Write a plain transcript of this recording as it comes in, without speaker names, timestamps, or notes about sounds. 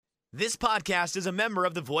This podcast is a member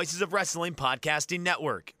of the Voices of Wrestling Podcasting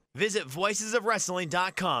Network. Visit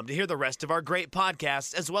voicesofwrestling.com to hear the rest of our great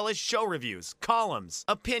podcasts, as well as show reviews, columns,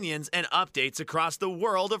 opinions, and updates across the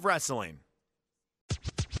world of wrestling.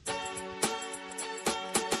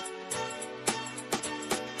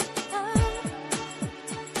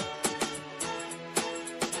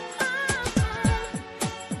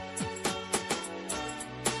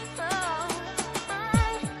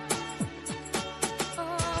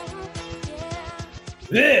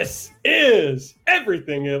 This is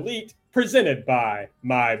Everything Elite, presented by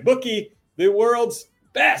MyBookie, the world's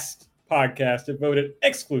best podcast devoted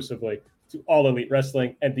exclusively to all elite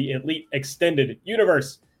wrestling and the elite extended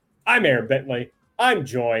universe. I'm Aaron Bentley. I'm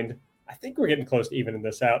joined, I think we're getting close to evening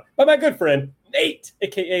this out, by my good friend, Nate,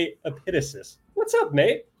 a.k.a. Epitasis. What's up,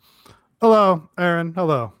 Nate? Hello, Aaron.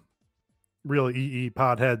 Hello. Real EE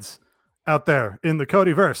podheads out there in the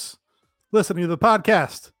Codyverse listening to the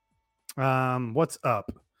podcast. What's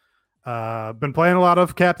up? Been playing a lot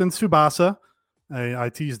of Captain Tsubasa. I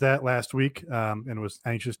teased that last week and was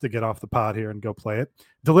anxious to get off the pod here and go play it.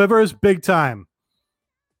 Delivers big time.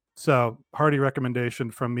 So hearty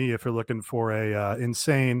recommendation from me if you're looking for a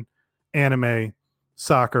insane anime,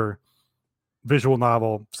 soccer, visual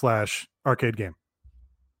novel / arcade game.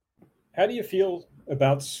 How do you feel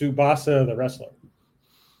about Tsubasa the wrestler?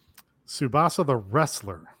 Tsubasa the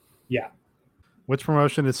wrestler? Yeah. Which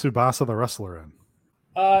promotion is Tsubasa the wrestler in?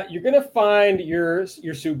 You're going to find your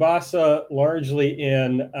Tsubasa largely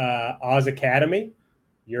in Oz Academy,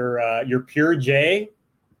 your Pure J,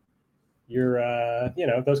 your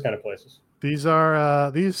those kind of places. These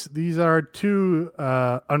are these are two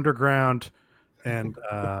underground and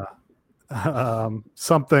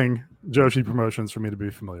something Joshi promotions for me to be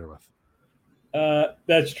familiar with.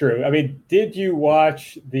 That's true. I mean, did you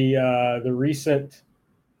watch the recent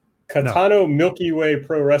Katano Milky Way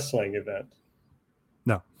Pro Wrestling event?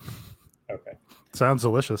 No. Okay. Sounds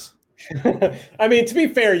delicious. I mean, to be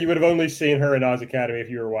fair, you would have only seen her in Oz Academy if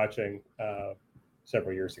you were watching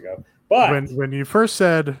several years ago. But when you first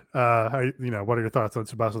said, what are your thoughts on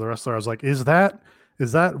Tsubasa the wrestler? I was like, is that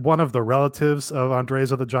one of the relatives of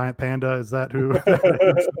Andreza the Giant Panda? Is that who?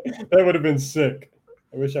 That would have been sick.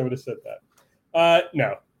 I wish I would have said that.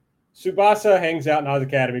 No. Tsubasa hangs out in Oz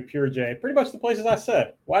Academy, Pure J, pretty much the places I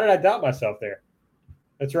said. Why did I doubt myself there?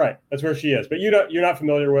 That's right. That's where she is. But you're not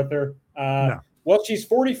familiar with her. No. Well, she's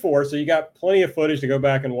 44, so you got plenty of footage to go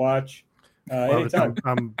back and watch anytime.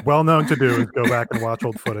 I'm well known to do is go back and watch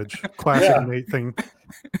old footage. Classic Nate thing.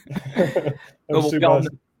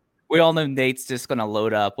 We all know Nate's just going to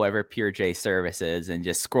load up whatever Pure J service is and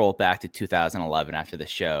just scroll back to 2011 after the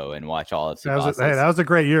show and watch all of Tsubasa's. That was a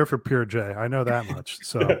great year for Pure J. I know that much.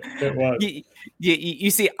 So it was. You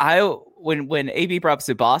see, when AB brought up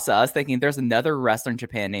Tsubasa, I was thinking there's another wrestler in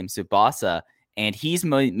Japan named Tsubasa, and he's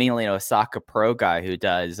mainly an Osaka Pro guy who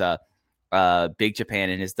does Big Japan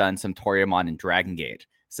and has done some Toryumon and Dragon Gate.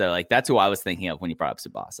 So like that's who I was thinking of when you brought up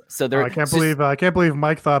Tsubasa. So I can't believe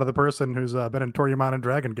Mike thought of the person who's been in Toryumon and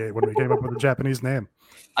Dragon Gate when we came up with a Japanese name.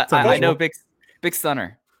 I know Big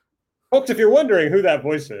Stunner. Folks, if you're wondering who that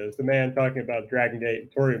voice is, the man talking about Dragon Gate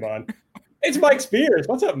and Toryumon, it's Mike Spears.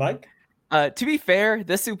 What's up, Mike? To be fair,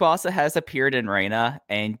 this Tsubasa has appeared in Reina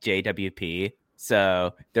and JWP,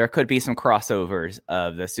 so there could be some crossovers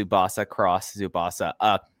of the Tsubasa cross Tsubasa.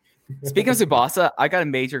 Speaking of Tsubasa, I got a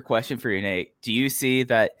major question for you, Nate. Do you see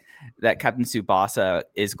that Captain Tsubasa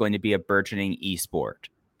is going to be a burgeoning esport?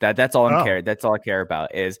 That's all I care. That's all I care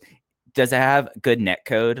about is, does it have good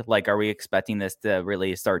netcode? Like, are we expecting this to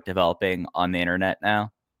really start developing on the internet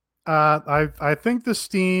now? I think the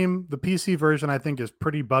PC version, I think, is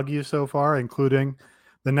pretty buggy so far, including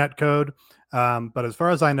the netcode. But as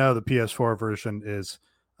far as I know, the PS4 version is,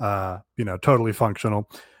 totally functional.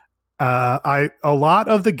 A lot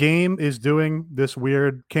of the game is doing this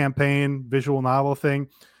weird campaign visual novel thing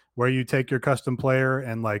where you take your custom player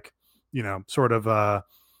and sort of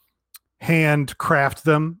handcraft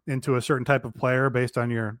them into a certain type of player based on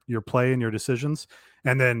your play and your decisions,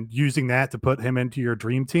 and then using that to put him into your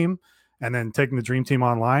dream team and then taking the dream team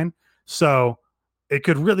online. So it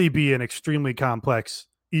could really be an extremely complex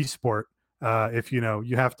esport. If you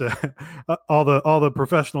have to all the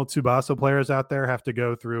professional Tsubasa players out there have to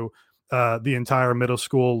go through the entire middle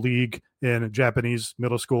school league in Japanese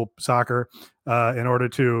middle school soccer in order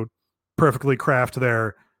to perfectly craft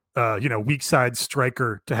their weak side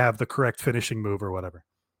striker to have the correct finishing move or whatever.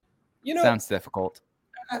 Sounds difficult.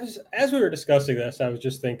 As we were discussing this, I was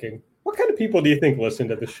just thinking, what kind of people do you think listen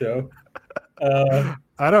to the show?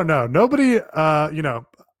 I don't know. Nobody,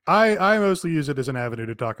 I mostly use it as an avenue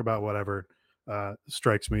to talk about whatever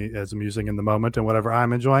strikes me as amusing in the moment and whatever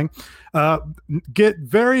I'm enjoying. Get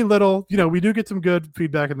very little, we do get some good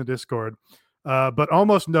feedback in the Discord, but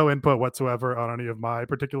almost no input whatsoever on any of my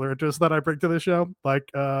particular interests that I bring to the show,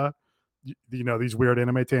 like these weird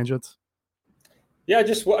anime tangents. Yeah,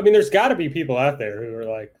 there's got to be people out there who are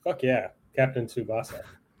like, fuck yeah, Captain Tsubasa.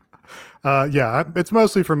 Yeah, it's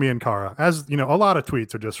mostly for me and Kara. As a lot of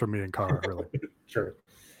tweets are just from me and Kara, really. Sure.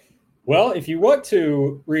 Well, if you want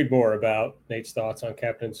to read more about Nate's thoughts on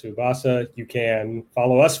Captain Tsubasa, you can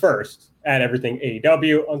follow us first at Everything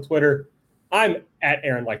AEW on Twitter. I'm at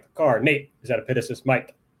Aaron Like the Car. Nate is at Epitasis.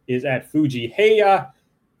 Mike is at Fuji Heya.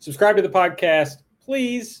 Subscribe to the podcast,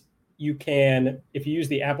 please. You can, if you use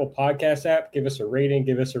the Apple Podcast app, give us a rating,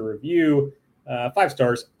 give us a review. 5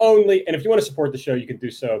 stars only. And if you want to support the show, you can do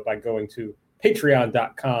so by going to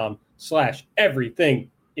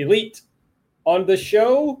patreon.com/everythingelite. On the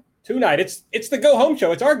show tonight, it's the go home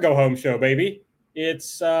show. It's our go home show, baby.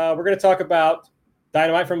 It's we're going to talk about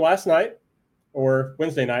Dynamite from last night, or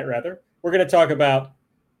Wednesday night rather. We're going to talk about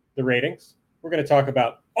the ratings. We're going to talk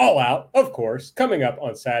about All Out, of course, coming up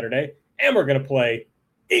on Saturday, and we're going to play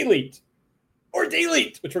Elite or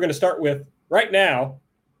Delete, which we're going to start with right now,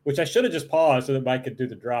 which I should have just paused so that Mike could do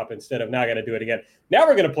the drop instead of now I got to do it again. Now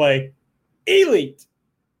we're going to play Elite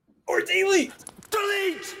or Delete.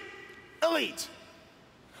 Delete! Elite!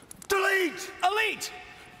 Delete! Elite!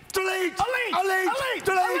 Delete! Elite! Elite! Delete!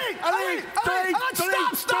 Elite!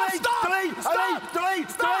 Delete! Stop! Delete!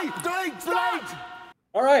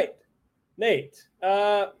 All right, Nate.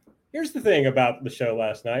 Here's the thing about the show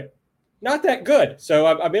last night. Not that good. So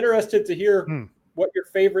I'm interested to hear what your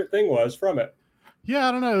favorite thing was from it. Yeah,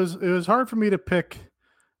 I don't know. It was hard for me to pick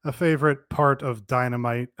a favorite part of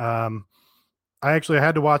Dynamite. I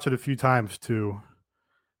had to watch it a few times to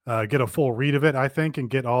get a full read of it, I think, and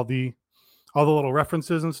get all the little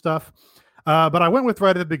references and stuff. But I went with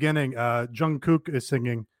right at the beginning. Jungkook is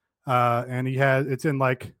singing, and it's in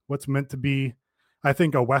like what's meant to be, I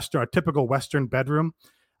think, a typical Western bedroom,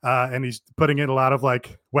 and he's putting in a lot of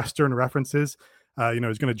like Western references. He's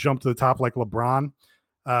going to jump to the top like LeBron,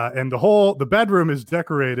 and the bedroom is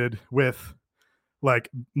decorated with like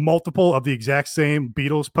multiple of the exact same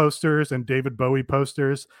Beatles posters and David Bowie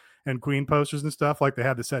posters and Queen posters and stuff. Like they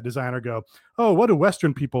had the set designer go, "Oh, what do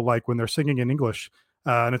Western people like when they're singing in English?"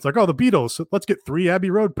 And it's like, "Oh, the Beatles. So let's get 3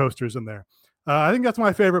 Abbey Road posters in there." I think that's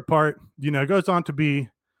my favorite part. It goes on to be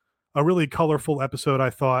a really colorful episode,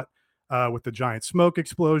 I thought, with the giant smoke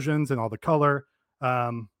explosions and all the color.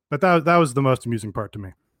 But that was the most amusing part to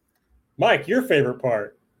me. Mike, your favorite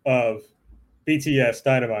part of BTS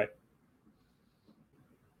Dynamite?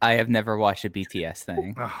 I have never watched a BTS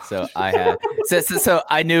thing, so I have. So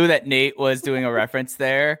I knew that Nate was doing a reference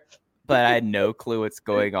there, but I had no clue what's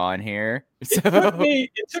going on here. So It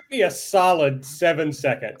took me a solid 7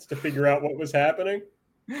 seconds to figure out what was happening.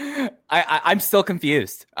 I'm still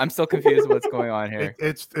confused. I'm still confused what's going on here.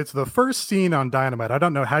 It's the first scene on Dynamite. I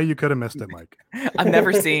don't know how you could have missed it, Mike. I've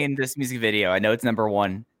never seen this music video. I know it's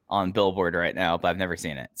 #1 on Billboard right now, but I've never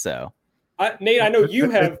seen it. So. Nate, I know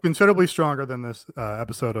it's considerably stronger than this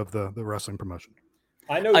episode of the wrestling promotion.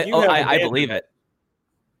 I know I believe it.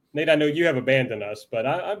 Nate, I know you have abandoned us, but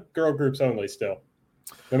I'm girl groups only still,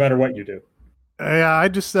 no matter what you do. Yeah, I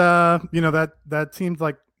just that seems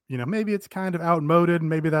like maybe it's kind of outmoded.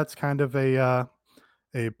 Maybe that's kind of a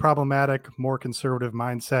problematic, more conservative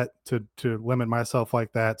mindset to limit myself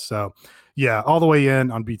like that. So yeah, all the way in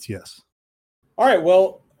on BTS. All right,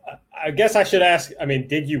 well. I guess I should ask,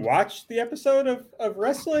 did you watch the episode of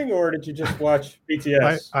wrestling or did you just watch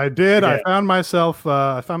BTS? I did. Again? I found myself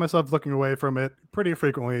looking away from it pretty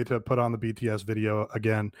frequently to put on the BTS video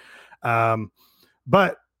again.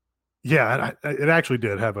 But yeah, it actually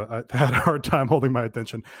did have I had a hard time holding my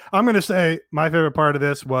attention. I'm going to say my favorite part of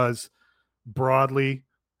this was broadly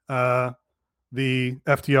the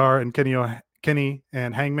FTR and Kenny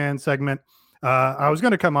and Hangman segment. I was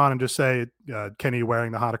going to come on and just say Kenny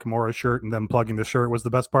wearing the Hana Kimura shirt and then plugging the shirt was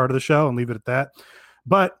the best part of the show and leave it at that.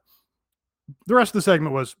 But the rest of the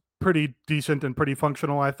segment was pretty decent and pretty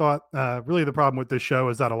functional, I thought. Really, the problem with this show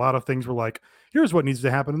is that a lot of things were like, here's what needs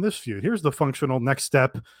to happen in this feud. Here's the functional next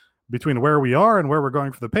step between where we are and where we're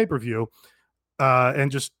going for the pay-per-view.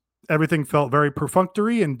 And just everything felt very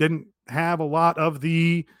perfunctory and didn't have a lot of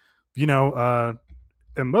the,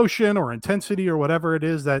 emotion or intensity or whatever it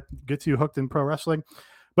is that gets you hooked in pro wrestling.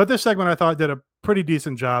 But this segment I thought did a pretty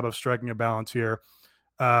decent job of striking a balance here.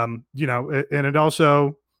 And it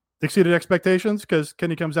also exceeded expectations because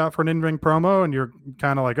Kenny comes out for an in-ring promo and you're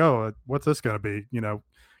kind of like, oh, what's this going to be?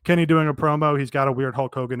 Kenny doing a promo. He's got a weird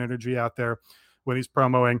Hulk Hogan energy out there when he's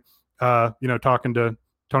promoing, talking to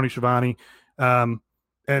Tony Schiavone. And,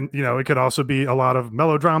 it could also be a lot of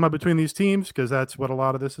melodrama between these teams because that's what a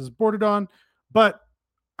lot of this is bordered on. But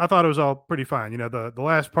I thought it was all pretty fine. The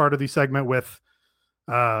last part of the segment with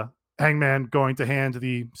Hangman going to hand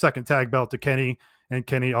the second tag belt to Kenny, and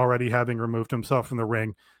Kenny already having removed himself from the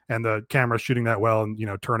ring, and the camera shooting that well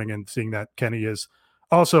and, turning and seeing that Kenny is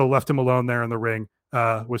also left him alone there in the ring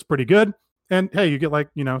was pretty good. And hey, you get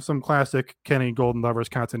some classic Kenny Golden Lovers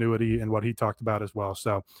continuity and what he talked about as well.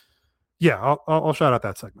 So yeah, I'll shout out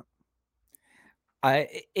that segment.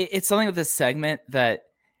 It's something with this segment that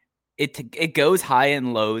it goes high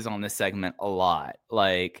and lows on this segment a lot.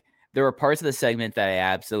 Like, there were parts of the segment that I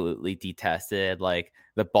absolutely detested, like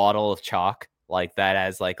the bottle of chalk, like that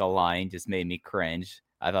as like a line just made me cringe.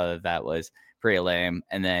 I thought that was pretty lame.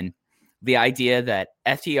 And then the idea that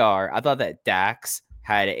FTR, I thought that Dax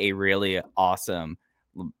had a really awesome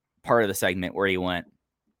part of the segment where he went,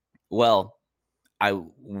 well,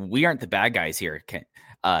 we aren't the bad guys here,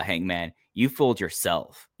 Hangman. You fooled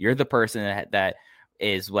yourself. You're the person that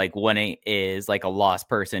is like is like a lost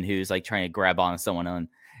person who's like trying to grab on someone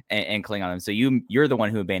and cling on them. So you're the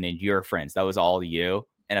one who abandoned your friends. That was all you.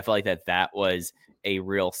 And I feel like that was a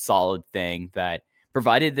real solid thing that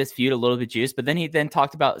provided this feud a little bit juice. But then he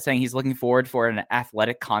talked about saying he's looking forward for an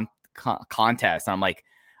athletic contest. And I'm like,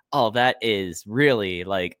 oh, that is really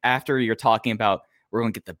like, after you're talking about we're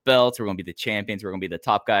going to get the belts, we're going to be the champions, we're going to be the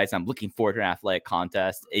top guys, I'm looking forward to an athletic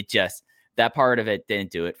contest. That part of it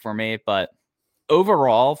didn't do it for me. But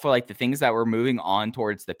overall, for like the things that were moving on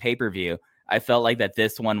towards the pay-per-view, I felt like that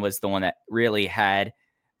this one was the one that really had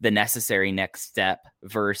the necessary next step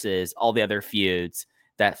versus all the other feuds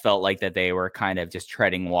that felt like that they were kind of just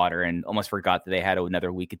treading water and almost forgot that they had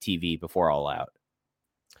another week of TV before All Out.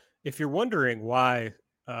 If you're wondering why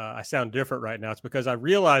I sound different right now, it's because I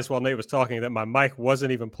realized while Nate was talking that my mic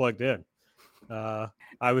wasn't even plugged in.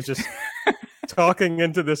 I was just talking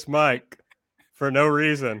into this mic for no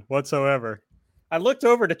reason whatsoever. I looked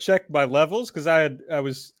over to check my levels because I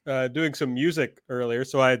was doing some music earlier,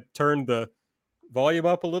 so I had turned the volume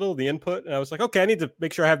up a little, the input, and I was like, okay, I need to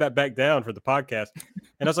make sure I have that back down for the podcast.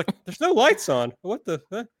 And I was like, there's no lights on. What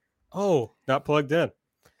the? Oh, not plugged in.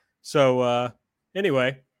 So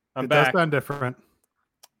anyway, I'm back. It does sound different.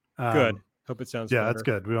 Good. Hope it sounds better. That's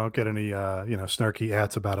good. We won't get any snarky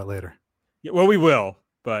ads about it later. Yeah, well, we will,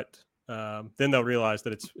 but then they'll realize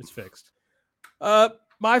that it's fixed.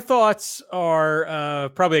 My thoughts are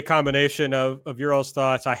probably a combination of your all's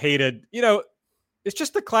thoughts. I hated, it's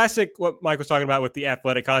just the classic, what Mike was talking about with the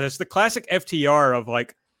athletic contest, the classic FTR of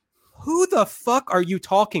like, who the fuck are you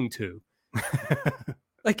talking to?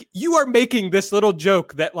 Like, you are making this little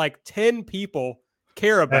joke that like 10 people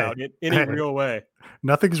care about in any real way.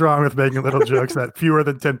 Nothing's wrong with making little jokes that fewer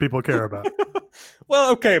than 10 people care about.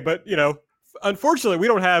 Well, okay, but unfortunately, we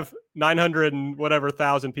don't have 900 and whatever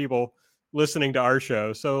thousand people listening to our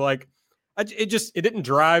show. So like, it didn't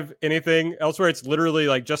drive anything elsewhere. It's literally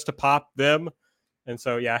like just to pop them. And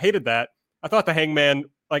so, yeah, I hated that. I thought the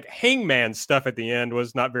Hangman stuff at the end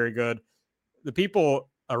was not very good. The people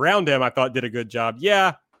around him, I thought, did a good job.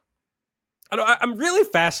 Yeah. I'm really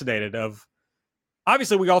fascinated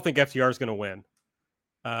obviously we all think FTR is going to win.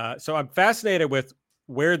 So I'm fascinated with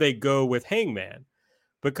where they go with Hangman,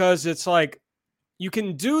 because it's like, you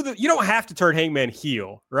don't have to turn Hangman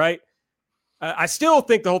heel, right? I still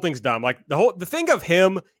think the whole thing's dumb. Like the thing of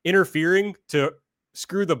him interfering to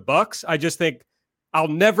screw the Bucks, I just think I'll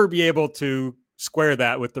never be able to square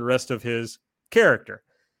that with the rest of his character.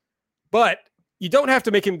 But you don't have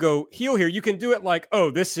to make him go heel here. You can do it like, oh,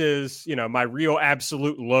 this is, my real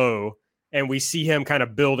absolute low. And we see him kind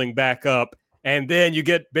of building back up. And then you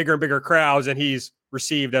get bigger and bigger crowds and he's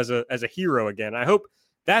received as a hero again. I hope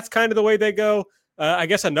that's kind of the way they go. I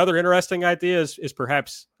guess another interesting idea is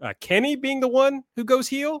perhaps Kenny being the one who goes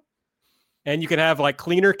heel. And you can have like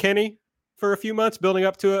cleaner Kenny for a few months building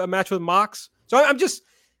up to a match with Mox. So I'm just,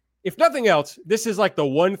 if nothing else, this is like the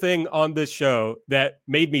one thing on this show that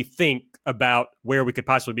made me think about where we could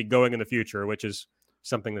possibly be going in the future, which is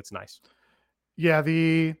something that's nice. Yeah,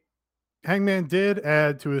 the Hangman did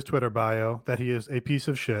add to his Twitter bio that he is a piece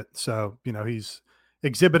of shit. So, he's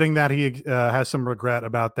exhibiting that he has some regret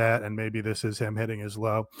about that. And maybe this is him hitting his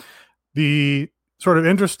low. The sort of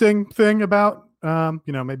interesting thing about,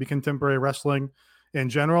 maybe contemporary wrestling in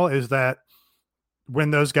general is that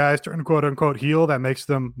when those guys turn quote unquote heel, that makes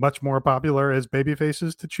them much more popular as baby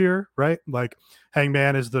faces to cheer, right? Like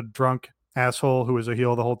Hangman is the drunk asshole who was a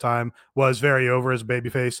heel the whole time, was very over as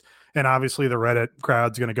babyface. And obviously the Reddit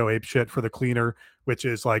crowd's going to go ape shit for the cleaner, which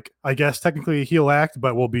is like, I guess technically a heel act,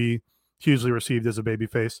 but will be hugely received as a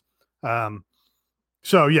babyface.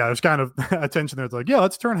 So yeah, there's kind of a tension there. It's like, yeah,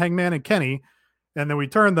 let's turn Hangman and Kenny, and then we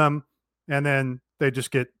turn them, and then they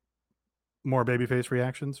just get more babyface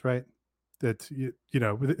reactions, right? That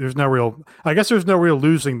there's no real. I guess there's no real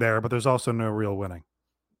losing there, but there's also no real winning.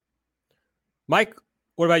 Mike,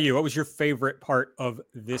 what about you? What was your favorite part of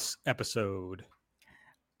this episode?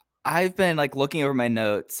 I've been like looking over my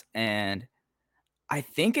notes, and I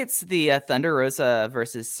think it's the Thunder Rosa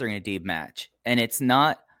versus Serena Deeb match, and it's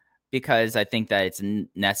not because I think that it's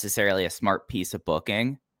necessarily a smart piece of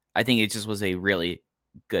booking. I think it just was a really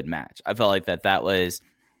good match. I felt like that was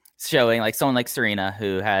showing like someone like Serena,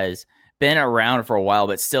 who has been around for a while,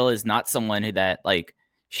 but still is not someone who that like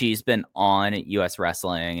she's been on US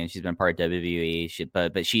wrestling and she's been part of WWE,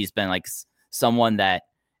 but she's been like someone that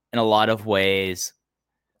in a lot of ways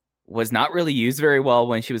was not really used very well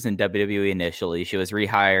when she was in WWE initially. She was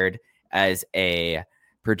rehired as a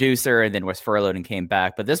producer and then was furloughed and came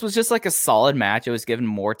back. But this was just like a solid match. It was given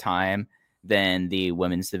more time than the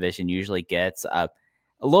women's division usually gets. It's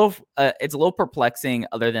a little perplexing,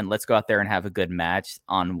 other than let's go out there and have a good match,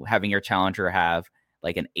 on having your challenger have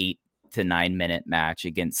like an 8 to 9 minute match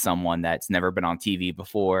against someone that's never been on TV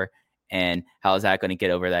before. And how is that going to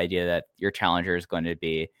get over the idea that your challenger is going to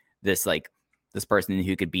be this person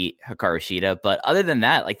who could beat Hikaru Shida? But other than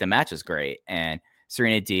that, like the match is great. And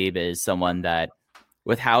Serena Deeb is someone that,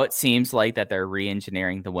 with how it seems like that they're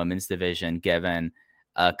re-engineering the women's division, given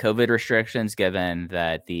COVID restrictions, given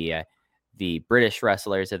that the British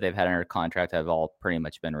wrestlers that they've had under contract have all pretty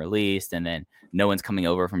much been released, and then no one's coming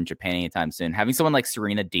over from Japan anytime soon. Having someone like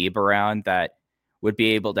Serena Deeb around that would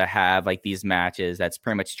be able to have like these matches that's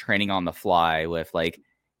pretty much training on the fly with like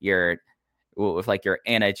your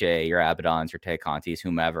Anna Jay, your Abaddons, your Tay Contis,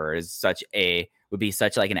 whomever, would be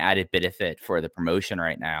such like an added benefit for the promotion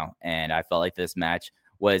right now. And I felt like this match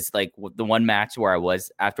was like the one match where I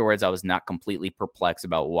was not completely perplexed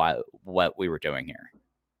about what we were doing here.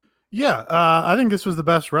 Yeah, I think this was the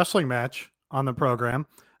best wrestling match on the program.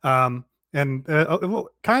 And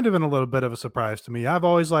kind of in a little bit of a surprise to me. I've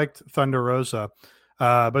always liked Thunder Rosa,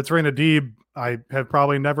 but Serena Deeb, I have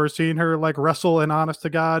probably never seen her like wrestle an honest to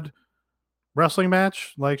God wrestling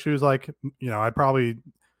match. Like she was like, I probably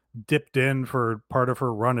dipped in for part of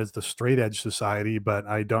her run as the Straight Edge Society, but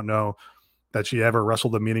I don't know that she ever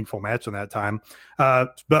wrestled a meaningful match in that time.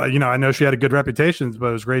 But I know she had a good reputation, but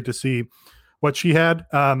it was great to see what she had.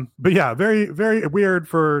 But yeah, very, very weird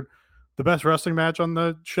for the best wrestling match on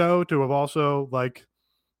the show to have also like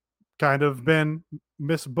kind of been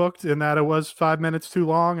misbooked in that it was 5 minutes too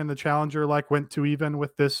long and the challenger like went too even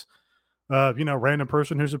with this random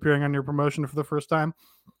person who's appearing on your promotion for the first time.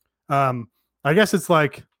 I guess it's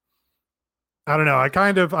like, I don't know. I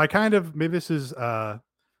kind of maybe this is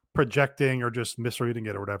projecting or just misreading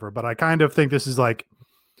it or whatever, but I kind of think this is like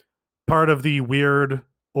part of the weird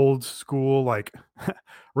old school like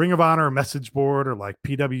Ring of Honor message board or like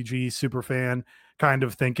PWG superfan kind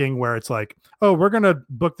of thinking, where it's like, oh, we're gonna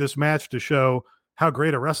book this match to show how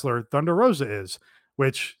great a wrestler Thunder Rosa is,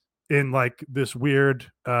 which in like this weird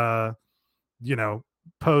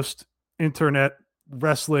post internet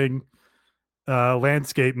wrestling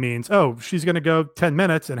landscape means, oh, she's going to go 10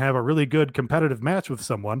 minutes and have a really good competitive match with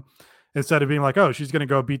someone, instead of being like, oh, she's going to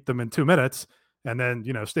go beat them in 2 minutes and then,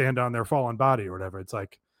 stand on their fallen body or whatever. It's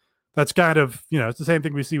like, that's kind of, it's the same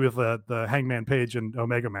thing we see with the Hangman Page and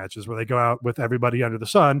Omega matches, where they go out with everybody under the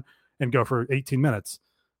sun and go for 18 minutes.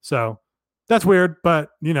 So that's weird, but,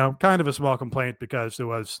 kind of a small complaint because it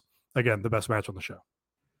was, again, the best match on the show.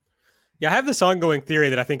 Yeah, I have this ongoing theory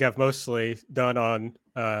that I think I've mostly done on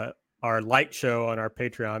our light show on our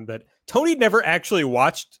Patreon, that Tony never actually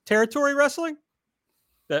watched territory wrestling.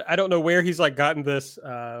 That I don't know where he's like gotten this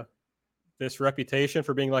this reputation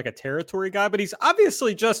for being like a territory guy, but he's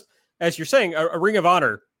obviously just, as you're saying, a Ring of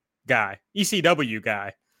Honor guy, ECW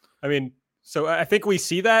guy. I mean, so I think we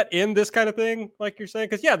see that in this kind of thing, like you're saying,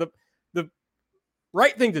 because yeah, the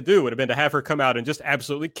right thing to do would have been to have her come out and just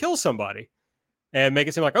absolutely kill somebody and make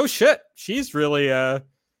it seem like, oh shit, she's really a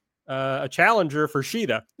challenger for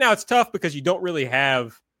Shida. Now it's tough because you don't really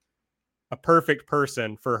have a perfect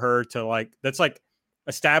person for her to like, that's like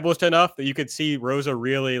established enough that you could see Rosa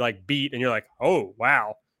really like beat, and you're like, oh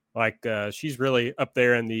wow, like she's really up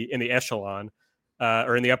there in the echelon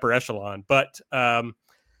or in the upper echelon. But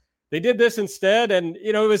they did this instead, and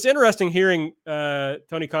it was interesting hearing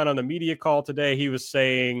Tony Khan on the media call today. He was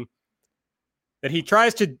saying that he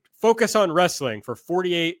tries to focus on wrestling for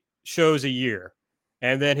 48 shows a year.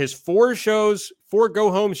 And then his 4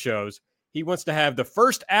 go-home shows, he wants to have the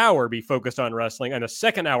first hour be focused on wrestling and the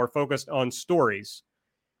second hour focused on stories.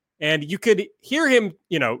 And you could hear him,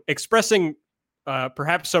 expressing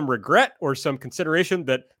perhaps some regret or some consideration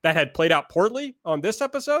that had played out poorly on this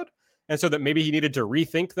episode. And so that maybe he needed to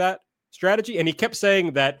rethink that strategy. And he kept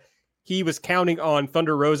saying that he was counting on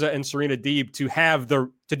Thunder Rosa and Serena Deeb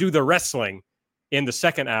to do the wrestling in the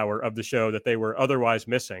second hour of the show that they were otherwise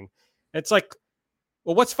missing. It's like,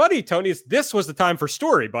 well, what's funny, Tony, is this was the time for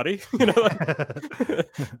story, buddy.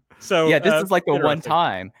 So yeah, this is like the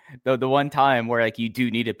one time where like you do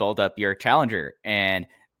need to build up your challenger, and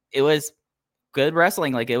it was good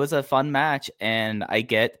wrestling. Like, it was a fun match, and I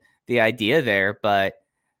get the idea there, but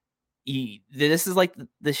this is like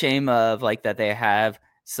the shame of like that they have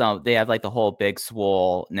like the whole Big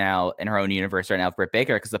Swole now in her own universe right now, Britt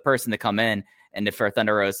Baker, because the person to come in and for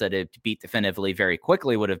Thunder Rosa to beat definitively very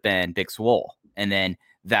quickly would have been Big Swole. And then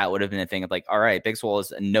that would have been a thing of like, all right, Big Swole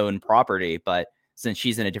is a known property, but since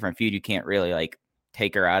she's in a different feud, you can't really like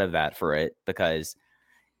take her out of that for it, because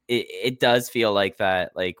it does feel like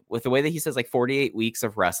that, like with the way that he says like 48 weeks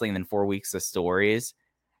of wrestling and then 4 weeks of stories,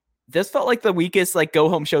 this felt like the weakest like go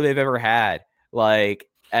home show they've ever had. Like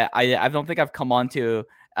I don't think I've come on to,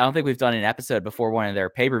 I don't think we've done an episode before one of their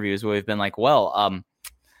pay-per-views where we've been like, well,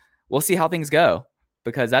 we'll see how things go,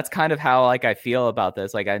 because that's kind of how like I feel about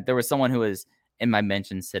this. Like there was someone who was in my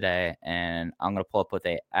mentions today, and I'm going to pull up what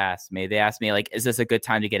they asked me. They asked me like, is this a good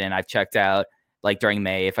time to get in? I've checked out like during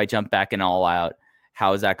May. If I jump back in All Out,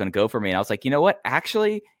 how is that going to go for me? And I was like, you know what?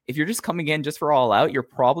 Actually, if you're just coming in just for All Out, you're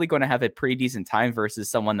probably going to have a pretty decent time versus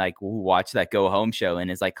someone like who watched that go home show and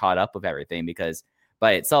is like caught up with everything, because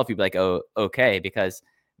by itself, you'd be like, oh, okay, because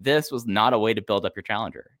this was not a way to build up your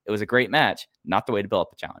challenger. It was a great match, not the way to build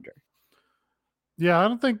up a challenger. Yeah, I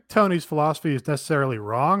don't think Tony's philosophy is necessarily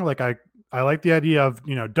wrong. Like I like the idea of,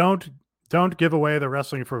 don't give away the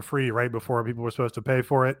wrestling for free right before people were supposed to pay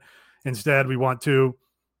for it. Instead, we want to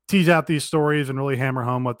tease out these stories and really hammer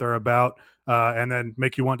home what they're about, and then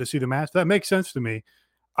make you want to see the match. That makes sense to me.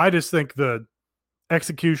 I just think the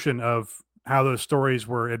execution of how those stories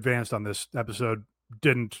were advanced on this episode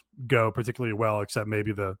didn't go particularly well, except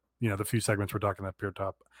maybe the few segments we're talking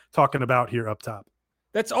about here up top.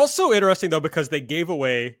 That's also interesting though, because they gave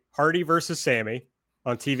away Hardy versus Sammy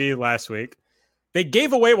on TV last week. They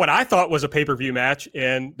gave away what I thought was a pay-per-view match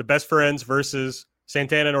in the Best Friends versus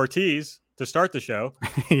Santana and Ortiz to start the show.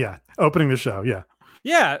 Yeah, opening the show.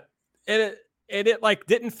 Yeah, and it like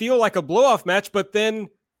didn't feel like a blow-off match, but then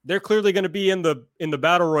they're clearly going to be in the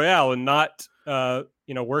battle royale and not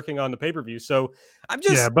working on the pay-per-view. So I'm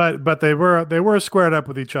just but they were squared up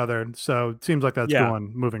with each other, so it seems like that's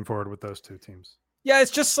going moving forward with those two teams. Yeah,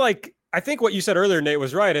 it's just like, I think what you said earlier, Nate,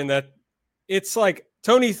 was right in that it's like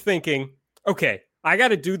Tony's thinking, okay, I got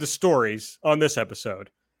to do the stories on this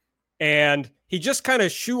episode. And he just kind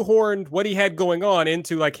of shoehorned what he had going on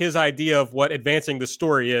into like his idea of what advancing the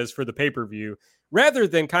story is for the pay-per-view, rather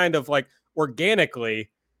than kind of like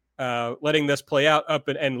organically letting this play out up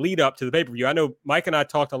and lead up to the pay-per-view. I know Mike and I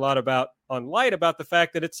talked a lot about on Light about the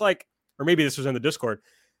fact that it's like, or maybe this was in the Discord,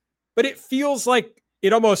 but it feels like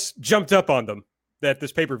it almost jumped up on them that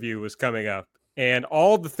this pay-per-view was coming up, and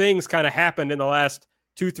all the things kind of happened in the last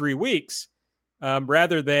 2-3 weeks,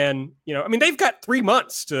 rather than, they've got 3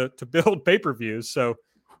 months to build pay-per-views. So,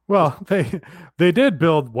 well, they did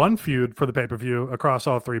build one feud for the pay-per-view across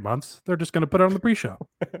all 3 months. They're just going to put it on the pre-show.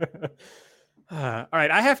 All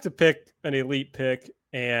right. I have to pick an elite pick,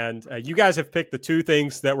 and you guys have picked the two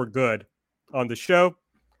things that were good on the show.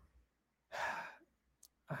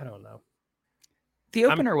 I don't know. The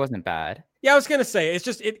opener wasn't bad. Yeah, I was going to say, it's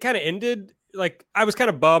just, it kind of ended, like, I was kind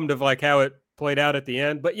of bummed of, like, how it played out at the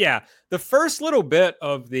end. But, yeah, the first little bit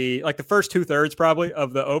of the first 2/3 probably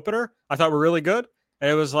of the opener, I thought were really good. And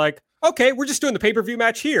it was like, okay, we're just doing the pay-per-view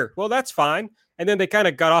match here. Well, that's fine. And then they kind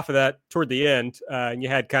of got off of that toward the end, and you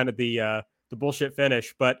had kind of the bullshit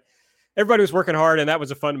finish. But everybody was working hard, and that was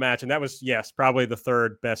a fun match. And that was, yes, probably the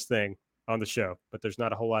third best thing on the show. But there's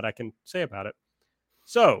not a whole lot I can say about it.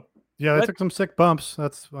 So... yeah, they took some sick bumps.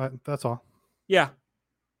 That's all. Yeah.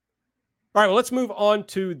 All right, well, let's move on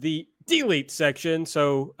to the delete section.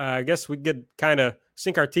 So I guess we could kind of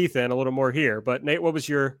sink our teeth in a little more here. But Nate, what was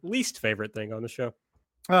your least favorite thing on the show?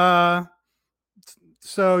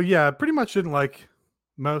 So yeah, pretty much didn't like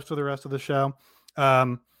most of the rest of the show.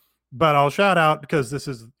 But I'll shout out, because this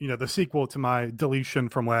is, the sequel to my deletion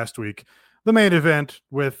from last week, the main event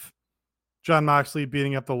with Jon Moxley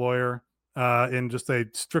beating up the lawyer in just a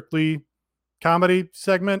strictly comedy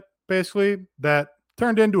segment, basically, that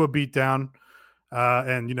turned into a beatdown,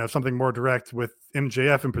 and something more direct with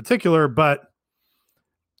MJF in particular. But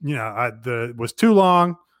it was too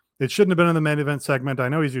long. It shouldn't have been in the main event segment. I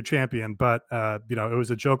know he's your champion, but it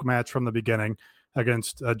was a joke match from the beginning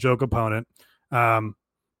against a joke opponent.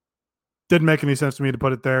 didn't make any sense to me to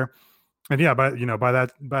put it there. And yeah, by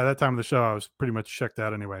that time of the show, I was pretty much checked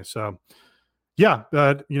out anyway. So yeah,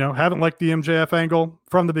 haven't liked the MJF angle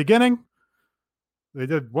from the beginning. They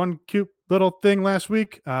did one cute little thing last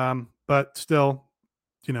week, but still,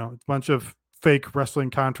 it's a bunch of fake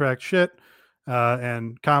wrestling contract shit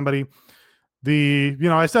and comedy.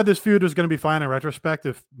 I said this feud was going to be fine in retrospect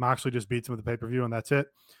if Moxley just beats him at the pay-per-view and that's it.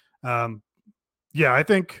 I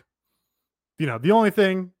think, the only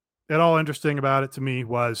thing at all interesting about it to me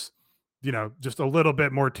was, just a little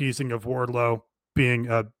bit more teasing of Wardlow being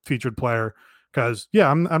a featured player. Cause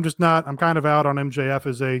I'm kind of out on MJF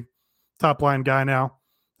as a top line guy now,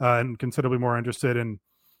 and considerably more interested in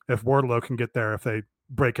if Wardlow can get there, if they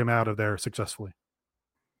break him out of there successfully.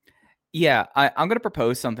 Yeah. I'm going to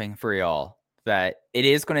propose something for y'all that it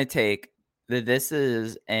is going to take that. This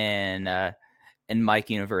is in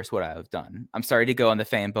Mike universe, what I've done. I'm sorry to go on the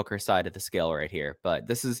fan booker side of the scale right here, but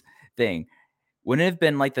this is thing. Wouldn't it have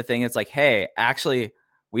been like the thing? It's like, hey, actually,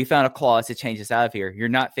 we found a clause to change this out of here. You're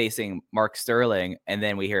not facing Mark Sterling. And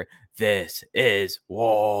then we hear, this is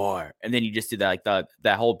war. And then you just do that, like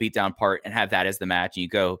that whole beatdown part and have that as the match.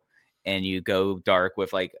 And you go dark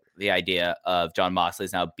with like the idea of Jon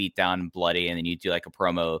Moxley's now beat down and bloody. And then you do like a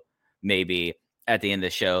promo, maybe at the end of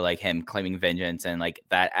the show, like him claiming vengeance and like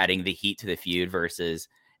that adding the heat to the feud versus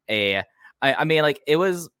I mean, like it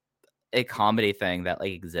was a comedy thing that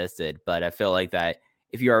like existed, but I feel like that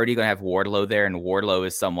if you're already going to have Wardlow there, and Wardlow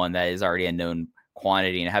is someone that is already a known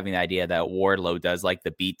quantity, and having the idea that Wardlow does like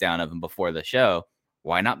the beatdown of him before the show,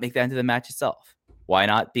 why not make that into the match itself? Why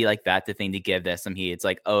not be like that the thing to give this some heat? It's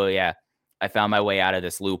like, oh yeah, I found my way out of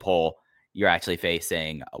this loophole. You're actually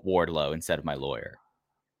facing Wardlow instead of my lawyer.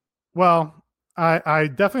 Well, I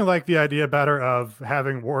definitely like the idea better of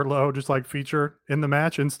having Wardlow just like feature in the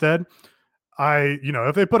match instead.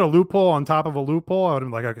 If they put a loophole on top of a loophole, I would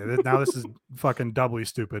have been like, okay, now this is fucking doubly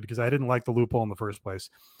stupid because I didn't like the loophole in the first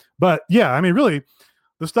place. But yeah, I mean, really,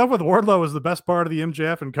 the stuff with Wardlow was the best part of the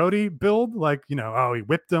MJF and Cody build. Like, he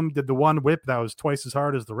whipped him, did the one whip that was twice as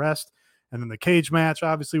hard as the rest. And then the cage match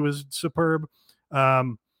obviously was superb.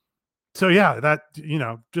 So yeah, that,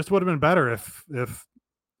 just would have been better if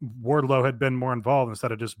Wardlow had been more involved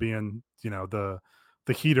instead of just being, the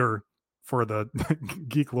heater for the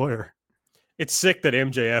geek lawyer. It's sick that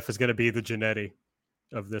MJF is going to be the Jannetty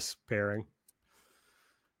of this pairing.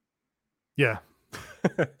 Yeah.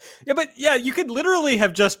 Yeah, but yeah, you could literally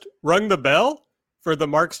have just rung the bell for the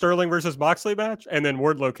Mark Sterling versus Moxley match, and then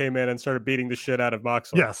Wardlow came in and started beating the shit out of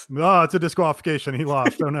Moxley. Yes. Oh, it's a disqualification. He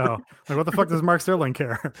lost. Oh no. Like, what the fuck does Mark Sterling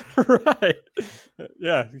care? Right.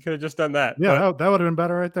 Yeah, you could have just done that. Yeah, that would have been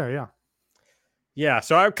better right there. Yeah. Yeah,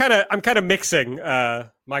 so I'm kind of mixing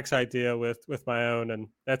Mike's idea with my own, and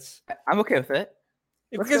that's I'm okay with it.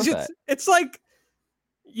 Because it's like,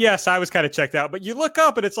 yes, I was kind of checked out, but you look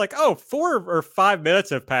up and it's like, oh, 4 or 5 minutes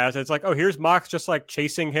have passed. It's like, oh, here's Mox just like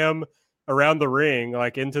chasing him around the ring,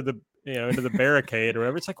 like into the barricade or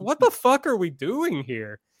whatever. It's like, what the fuck are we doing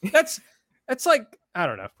here? That's like, I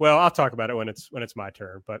don't know. Well, I'll talk about it when it's my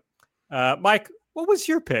turn. But Mike, what was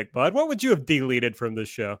your pick, bud? What would you have deleted from this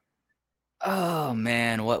show? Oh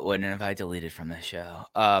man, what wouldn't have I deleted from this show?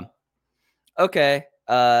 Okay.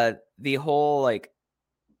 The whole like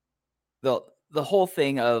the whole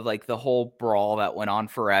thing of like the whole brawl that went on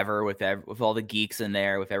forever with all the geeks in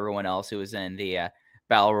there, with everyone else who was in the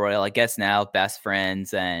Battle Royal. I guess now Best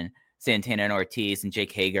Friends and Santana and Ortiz and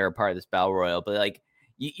Jake Hager are part of this Battle Royal. But like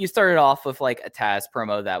you started off with like a Taz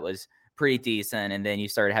promo that was pretty decent, and then you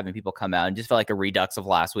started having people come out and just felt like a redux of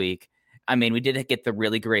last week. I mean, we did get the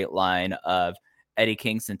really great line of Eddie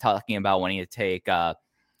Kingston talking about wanting to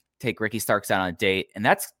take Ricky Starks out on a date, and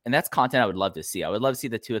that's content I would love to see. I would love to see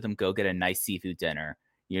the two of them go get a nice seafood dinner,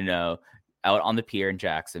 out on the pier in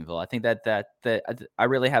Jacksonville. I think that I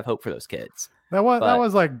really have hope for those kids. That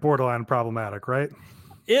was like borderline problematic, right?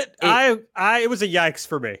 It was a yikes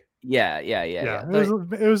for me. Yeah.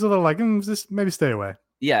 It was a little like just maybe stay away.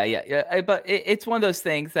 Yeah. But it's one of those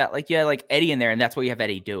things that like Eddie in there, and that's what you have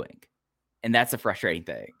Eddie doing. And that's a frustrating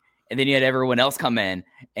thing. And then you had everyone else come in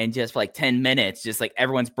and just for like 10 minutes, just like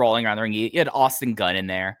everyone's brawling around the ring. You had Austin Gunn in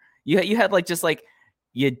there. You had like just like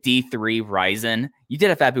you had D3 Ryzen. You did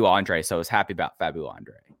a Fabio Andre, so I was happy about Fabio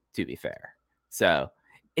Andre, to be fair. So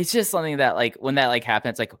it's just something that like when that like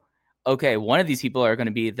happens, like, okay, one of these people are going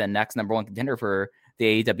to be the next number one contender for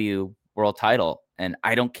the AEW world title. And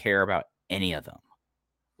I don't care about any of them.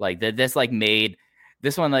 Like this made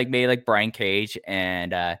Brian Cage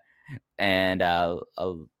and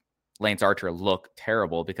Lance Archer look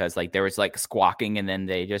terrible because like there was like squawking and then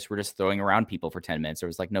they just were just throwing around people for 10 minutes. There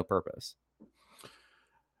was like no purpose.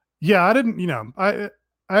 Yeah, I didn't, I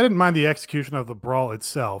I didn't mind the execution of the brawl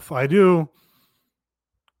itself. I do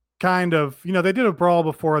kind of, they did a brawl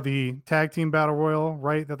before the tag team battle royal,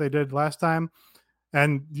 right? That they did last time.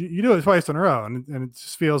 And you do it twice in a row. And it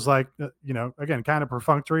just feels like, again, kind of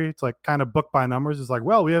perfunctory. It's like kind of book by numbers. It's like,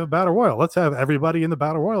 well, we have a battle royal. Let's have everybody in the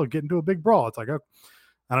battle royal get into a big brawl. It's like, oh,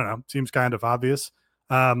 I don't know. Seems kind of obvious.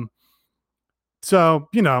 So,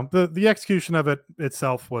 the execution of it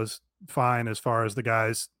itself was fine as far as the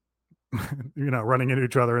guys, running into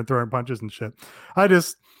each other and throwing punches and shit. I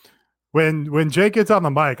just, when Jake gets on the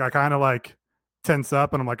mic, I kind of like tense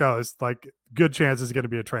up and I'm like, oh, it's like good chance it's going to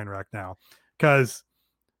be a train wreck now. Because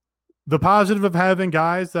the positive of having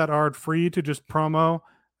guys that are free to just promo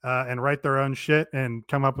and write their own shit and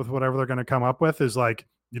come up with whatever they're going to come up with is like,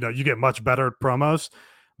 you get much better promos.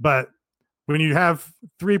 But when you have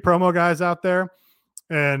 3 promo guys out there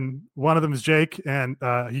and one of them is Jake and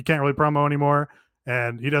he can't really promo anymore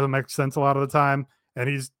and he doesn't make sense a lot of the time and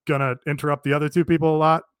he's going to interrupt the other 2 people a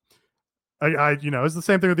lot. It's the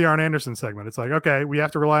same thing with the Arn Anderson segment. It's like, okay, we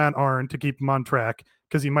have to rely on Arn to keep him on track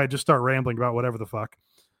because he might just start rambling about whatever the fuck.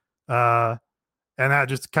 And that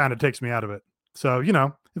just kind of takes me out of it. So, if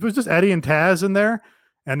it was just Eddie and Taz in there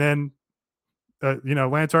and then,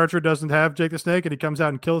 Lance Archer doesn't have Jake the Snake and he comes out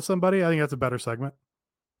and kills somebody, I think that's a better segment.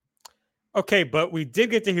 Okay, but we did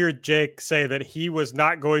get to hear Jake say that he was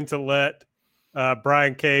not going to let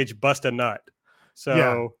Brian Cage bust a nut. So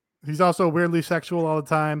yeah, he's also weirdly sexual all the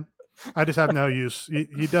time. I just have no use.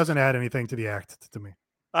 He doesn't add anything to the act to me.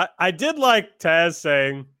 I did like Taz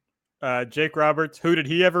saying, Jake Roberts, who did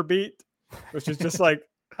he ever beat? Which is just like,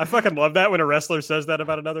 I fucking love that when a wrestler says that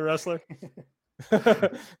about another wrestler.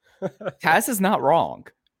 Taz is not wrong.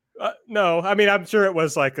 No, I mean, I'm sure it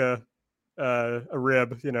was like a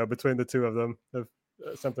rib, between the 2 of them of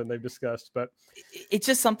something they've discussed. But it's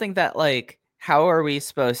just something that like, how are we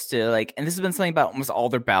supposed to like, and this has been something about almost all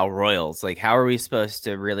their battle royals. Like, how are we supposed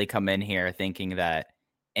to really come in here thinking that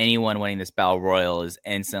anyone winning this battle royal is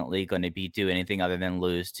instantly going to be do anything other than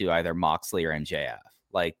lose to either Moxley or MJF?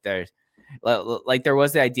 Like there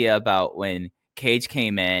was the idea about when Cage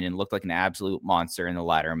came in and looked like an absolute monster in the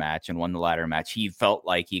ladder match and won the ladder match. He felt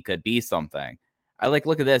like he could be something. I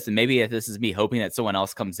look at this and maybe if this is me hoping that someone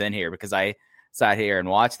else comes in here because I sat here and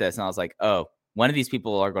watched this and I was like, oh, one of these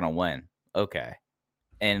people are going to win. Okay.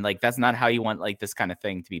 And like, that's not how you want like this kind of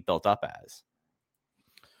thing to be built up as.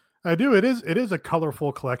 I do. It is a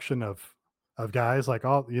colorful collection of guys. Like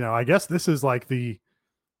all, I guess this is like the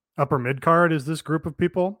upper mid card is this group of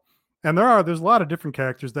people. And there's a lot of different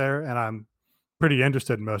characters there. And I'm pretty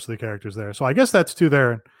interested in most of the characters there. So I guess that's to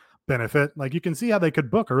their benefit. Like you can see how they could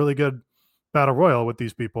book a really good battle royal with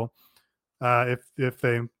these people. If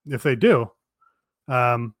they do.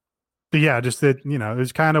 But yeah, just that, it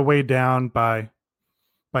was kind of weighed down by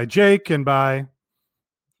Jake and by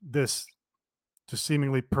this just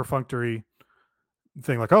seemingly perfunctory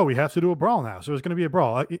thing. Like, oh, we have to do a brawl now. So there's going to be a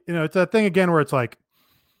brawl. It's that thing again where it's like,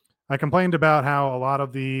 I complained about how a lot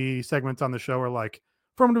of the segments on the show are like,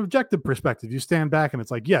 from an objective perspective, you stand back and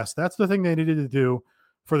it's like, yes, that's the thing they needed to do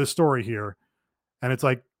for the story here. And it's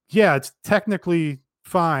like, yeah, it's technically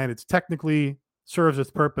fine. It's technically serves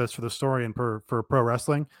its purpose for the story and for pro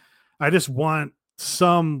wrestling. I just want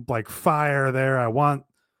some like fire there. I want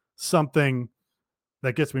something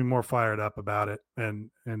that gets me more fired up about it. And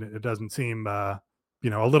it doesn't seem,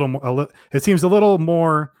 it seems a little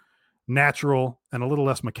more natural and a little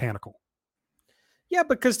less mechanical. Yeah,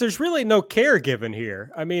 because there's really no care given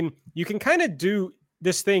here. I mean, you can kind of do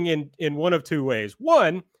this thing in one of 2 ways.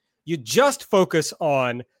 One, you just focus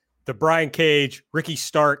on the Brian Cage, Ricky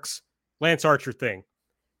Starks, Lance Archer thing.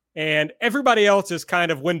 And everybody else is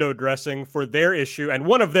kind of window dressing for their issue. And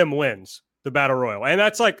one of them wins the battle royal. And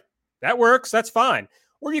that's like, that works. That's fine.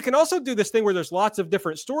 Or you can also do this thing where there's lots of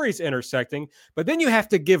different stories intersecting, but then you have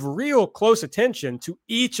to give real close attention to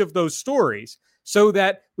each of those stories so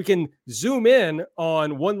that we can zoom in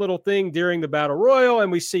on one little thing during the battle royal.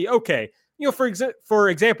 And we see, okay, for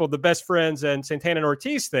example, the Best Friends and Santana and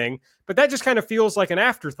Ortiz thing, but that just kind of feels like an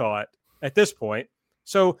afterthought at this point.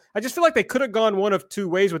 So I just feel like they could have gone one of 2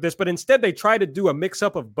 ways with this, but instead they try to do a mix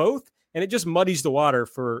up of both, and it just muddies the water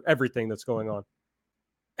for everything that's going on.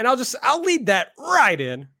 And I'll lead that right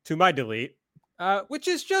in to my delete, which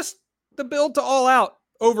is just the build to All Out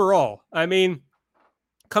overall. I mean,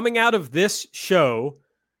 coming out of this show,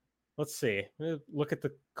 let's see, look at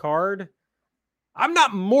the card. I'm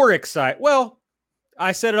not more excited. Well,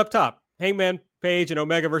 I said it up top. Hangman Page and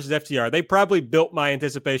Omega versus FTR. They probably built my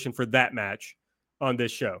anticipation for that match on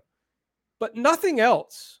this show. But nothing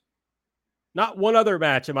else. Not one other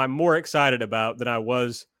match am I more excited about than I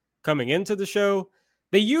was coming into the show.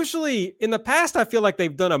 They usually, in the past, I feel like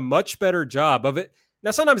they've done a much better job of it.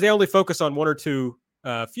 Now, sometimes they only focus on one or two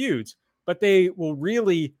feuds, but they will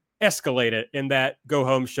really escalate it in that go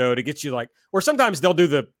home show to get you like, or sometimes they'll do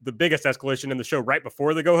the biggest escalation in the show right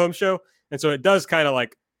before the go home show. And so it does kind of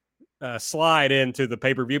like slide into the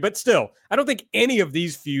pay-per-view, but still, I don't think any of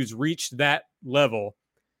these feuds reached that level.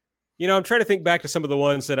 You know, I'm trying to think back to some of the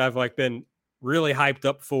ones that I've like been really hyped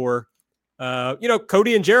up for.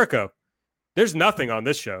 Cody and Jericho. There's nothing on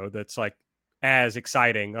this show that's like as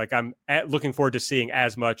exciting. Like I'm looking forward to seeing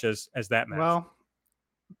as much as that match. Well,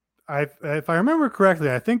 if I remember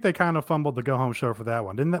correctly, I think they kind of fumbled the go home show for that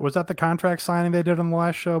one. Was that the contract signing they did on the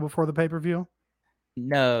last show before the pay-per-view?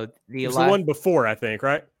 No, it was the one before, I think,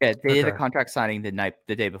 right? Yeah, they did a contract signing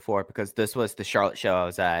the day before, because this was the Charlotte show I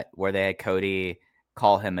was at, where they had Cody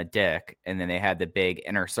call him a dick, and then they had the big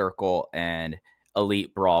Inner Circle and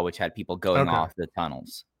Elite Brawl, which had people going off the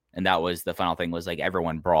tunnels. And that was the final thing, was like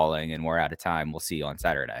everyone brawling, and we're out of time. We'll see you on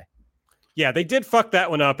Saturday. Yeah, they did fuck that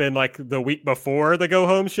one up in like the week before the go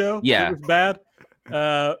home show. Yeah. It was bad.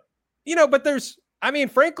 But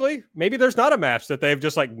frankly, maybe there's not a match that they've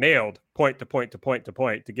just like nailed point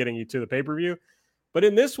to getting you to the pay-per-view. But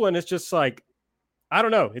in this one, it's just like, I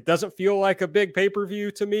don't know. It doesn't feel like a big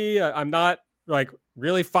pay-per-view to me. I'm not like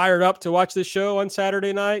really fired up to watch this show on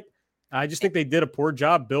Saturday night. I just think they did a poor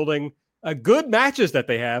job building good matches that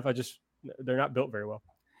they have. They're not built very well.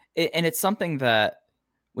 And it's something that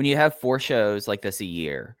when you have 4 shows like this a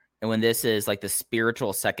year, and when this is like the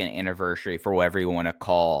spiritual second anniversary for whatever you want to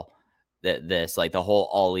call this, like the whole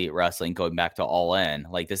All Elite Wrestling going back to All In,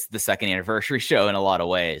 like this is the second anniversary show in a lot of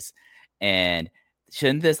ways. And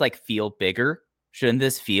shouldn't this like feel bigger? Shouldn't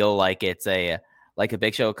this feel like it's a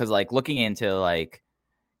big show? Because like looking into like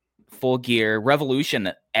Full Gear,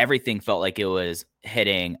 Revolution, everything felt like it was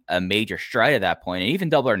hitting a major stride at that point. And even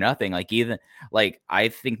Double or Nothing, I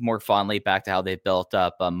think more fondly back to how they built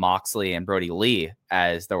up Moxley and Brody Lee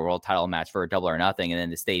as the world title match for Double or Nothing. And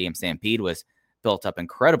then the Stadium Stampede was built up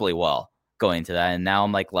incredibly well going to that. And now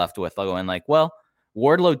I'm like left with going like, well,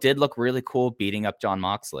 Wardlow did look really cool beating up John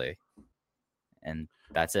Moxley. And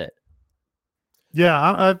that's it.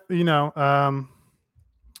 Yeah.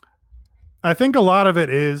 I think a lot of it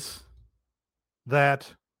is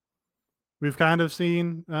that we've kind of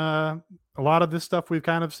seen a lot of this stuff we've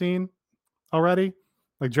kind of seen already.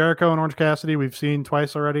 Like Jericho and Orange Cassidy, we've seen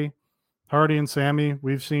twice already. Hardy and Sammy,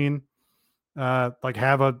 we've seen have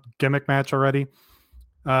a gimmick match already.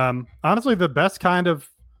 Honestly, the best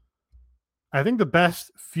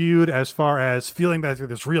feud as far as feeling that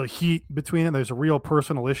there's real heat between it, there's a real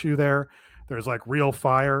personal issue there. There's like real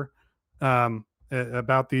fire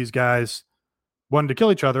about these guys wanting to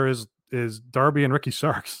kill each other is Darby and Ricky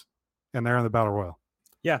Starks, and they're in the Battle Royal.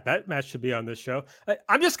 Yeah, that match should be on this show.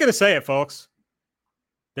 I'm just gonna say it, folks.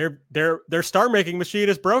 Their star making machine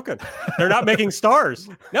is broken. They're not making stars.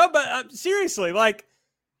 No, but seriously, like,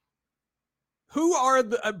 who are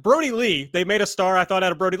the Brody Lee? They made a star, I thought,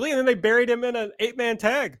 out of Brody Lee, and then they buried him in an 8-man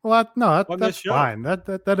tag. Well, that's fine.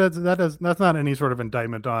 That's not any sort of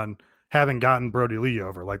indictment on having gotten Brody Lee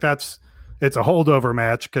over. Like it's a holdover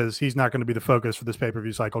match because he's not going to be the focus for this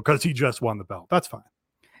pay-per-view cycle because he just won the belt. That's fine.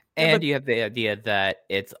 And you have the idea that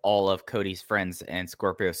it's all of Cody's friends and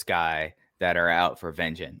Scorpio Sky that are out for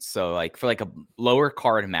vengeance. So like for like a lower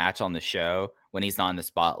card match on the show when he's not in the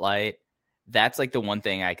spotlight, that's like the one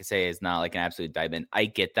thing I could say is not like an absolute indictment. I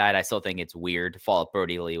get that. I still think it's weird to follow up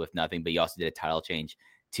Brody Lee with nothing, but you also did a title change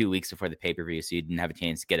 2 weeks before the pay-per-view, so you didn't have a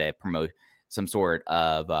chance to get a some sort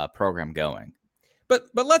of program going. But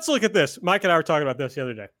let's look at this. Mike and I were talking about this the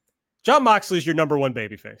other day. John Moxley's your number 1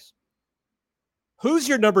 babyface. Who's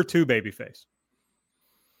your number 2 babyface?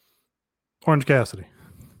 Orange Cassidy.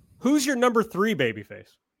 Who's your number 3 babyface?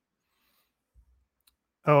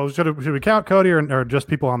 Oh, should we count Cody or just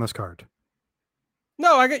people on this card?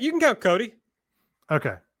 No, you can count Cody.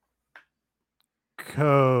 Okay.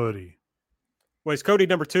 Cody. Wait, is Cody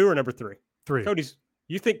number 2 or number 3? 3.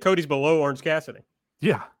 You think Cody's below Orange Cassidy?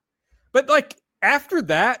 Yeah. But like after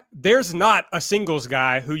that, there's not a singles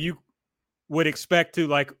guy who you would expect to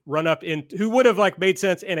like run up in, who would have like made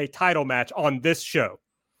sense in a title match on this show.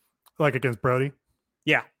 Like against Brody?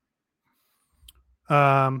 Yeah.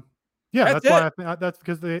 Yeah, that's why I think that's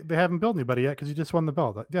because they haven't built anybody yet because he just won the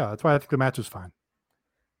belt. Yeah, that's why I think the match is fine.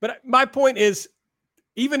 But my point is,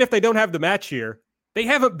 even if they don't have the match here, they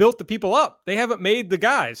haven't built the people up. They haven't made the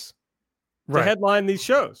guys to headline these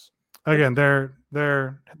shows. Again, they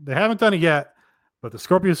haven't done it yet, but the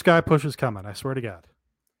Scorpio Sky push is coming. I swear to God.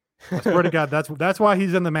 That's why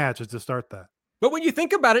he's in the match, is to start that. But when you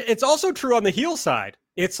think about it, it's also true on the heel side.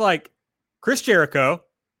 It's like Chris Jericho,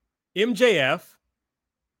 MJF,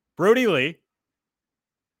 Brody Lee,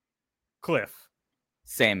 Cliff.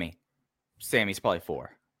 Sammy's probably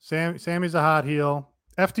 4. Sammy's a hot heel.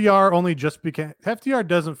 FTR only just became FTR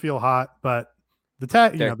doesn't feel hot, but the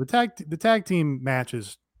tag team match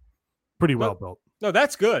is pretty well built. No,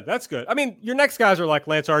 that's good. That's good. I mean, your next guys are like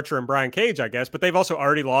Lance Archer and Brian Cage, I guess, but they've also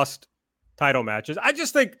already lost title matches. I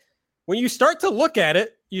just think when you start to look at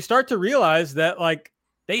it, you start to realize that like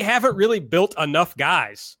they haven't really built enough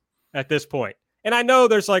guys at this point. And I know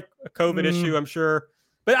there's like a COVID issue, I'm sure,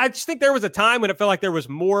 but I just think there was a time when it felt like there was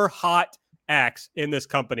more hot acts in this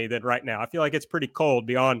company than right now. I feel like it's pretty cold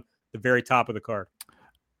beyond the very top of the card.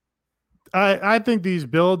 I think these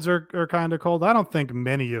builds are kind of cold. I don't think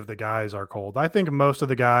many of the guys are cold. I think most of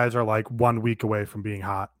the guys are like 1 week away from being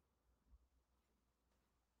hot.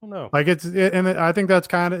 I don't know. Like and I think that's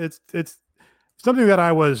kind of it's something that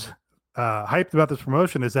I was hyped about this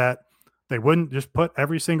promotion is that they wouldn't just put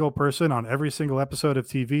every single person on every single episode of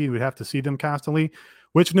TV. We'd have to see them constantly,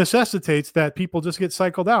 which necessitates that people just get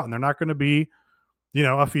cycled out and they're not going to be,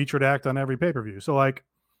 a featured act on every pay-per-view. So like,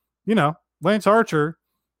 Lance Archer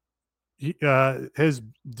he has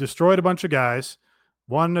destroyed a bunch of guys,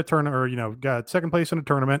 won a tournament, or got second place in a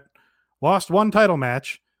tournament, lost one title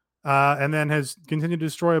match, and then has continued to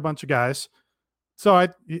destroy a bunch of guys. So I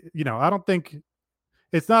don't think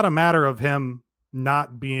it's not a matter of him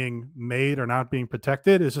not being made or not being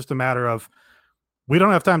protected. It's just a matter of we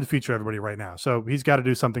don't have time to feature everybody right now. So he's got to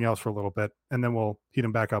do something else for a little bit, and then we'll heat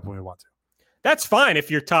him back up when we want to. That's fine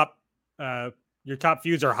if your top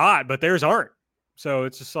feuds are hot, but theirs aren't. So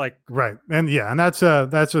it's just like right, and that's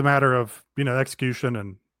a matter of execution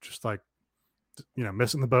and just like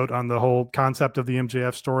missing the boat on the whole concept of the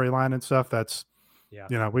MJF storyline and stuff. That's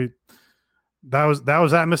that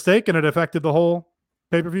was that mistake, and it affected the whole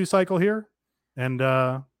pay-per-view cycle here. And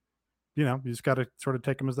you just got to sort of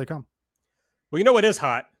take them as they come. Well, you know what is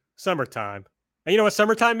hot? Summertime. And you know what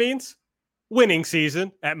summertime means? Winning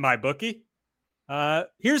season at MyBookie.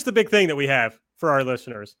 Here's the big thing that we have for our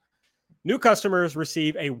listeners. New customers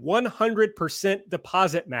receive a 100%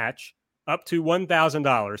 deposit match up to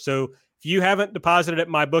 $1,000. So if you haven't deposited at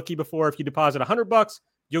MyBookie before, if you deposit $100,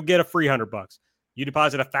 you'll get a free $100. You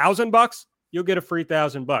deposit $1,000, you'll get a free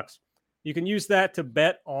 $1,000. You can use that to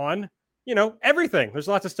bet on, everything. There's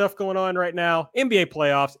lots of stuff going on right now. NBA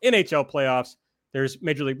playoffs, NHL playoffs. There's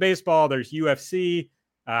Major League Baseball. There's UFC.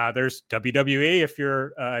 There's WWE if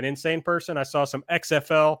you're an insane person. I saw some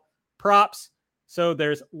XFL props. So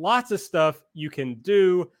there's lots of stuff you can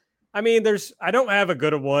do. I mean, I don't have a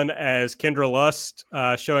good one as Kendra Lust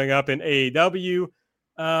showing up in AEW.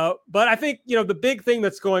 But I think, the big thing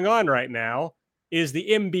that's going on right now is the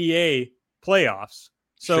NBA playoffs.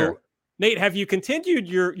 So, sure. Nate, have you continued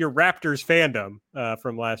your Raptors fandom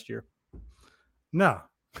from last year? No.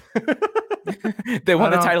 They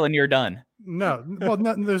won the title and you're done. No. Well,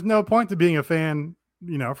 there's no point to being a fan,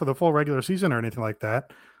 for the full regular season or anything like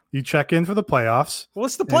that. You check in for the playoffs. Well,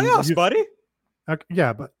 it's the playoffs, buddy. Okay,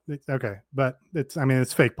 yeah, but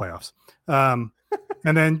it's fake playoffs.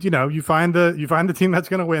 And then you find the team that's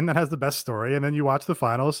going to win that has the best story, and then you watch the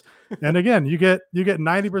finals. And again, you get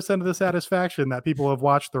 90% of the satisfaction that people have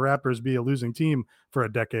watched the Raptors be a losing team for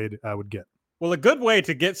a decade would get. Well, a good way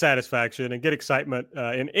to get satisfaction and get excitement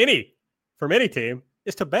from any team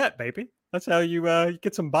is to bet, baby. That's how you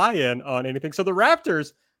get some buy-in on anything. So the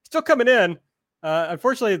Raptors still coming in.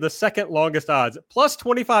 Unfortunately, the second longest odds, plus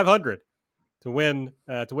 2,500 to win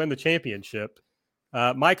the championship.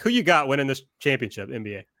 Mike, who you got winning this championship,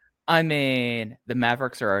 NBA? I mean, the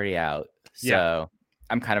Mavericks are already out, so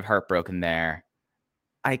I'm kind of heartbroken there.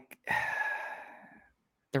 The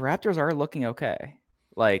Raptors are looking okay.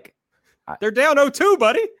 Like, they're down 0-2,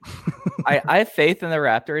 buddy. I have faith in the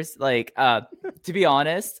Raptors. Like, to be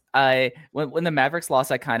honest, when the Mavericks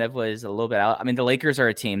lost, I kind of was a little bit out. I mean, the Lakers are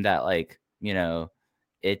a team that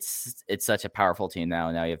it's such a powerful team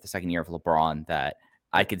now. Now you have the second year of LeBron that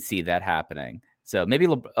I could see that happening. So maybe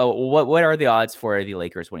what are the odds for the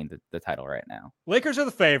Lakers winning the title right now? Lakers are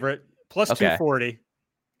the favorite, plus 240.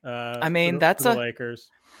 I mean, that's the Lakers.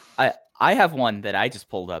 I have one that I just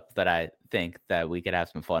pulled up that I think that we could have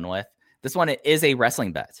some fun with. This one is a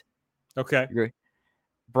wrestling bet. Okay.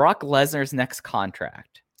 Brock Lesnar's next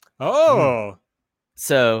contract. Oh.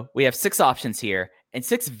 So we have 6 options here and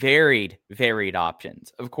 6 varied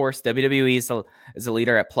options. Of course, WWE is a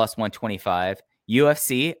leader at plus 125,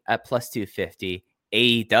 UFC at plus 250,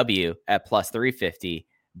 AEW at plus 350,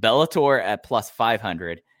 Bellator at plus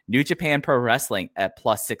 500, New Japan Pro Wrestling at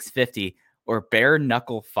plus 650, or bare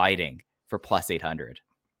knuckle fighting for plus 800.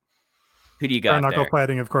 Who do you got? Bare knuckle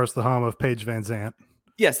fighting, of course, the home of Paige Van Zandt.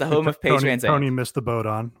 Yes, the home of Paige Van Zandt. Tony missed the boat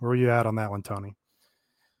on. Where were you at on that one, Tony?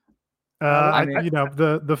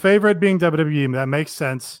 The favorite being WWE, that makes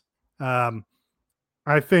sense.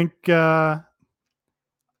 I think I'm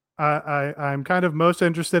kind of most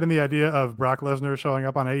interested in the idea of Brock Lesnar showing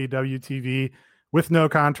up on AEW TV with no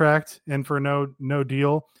contract and for no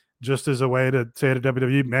deal, just as a way to say to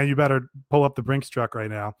WWE, man, you better pull up the Brinks truck right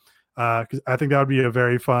now. Because I think that would be a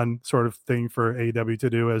very fun sort of thing for AEW to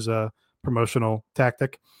do as a promotional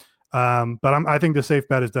tactic. But I think the safe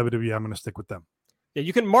bet is WWE. I'm going to stick with them. Yeah,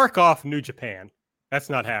 you can mark off New Japan. That's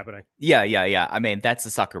not happening. Yeah. I mean, that's a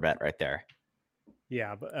sucker bet right there.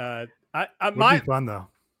 Yeah, but Would be fun though.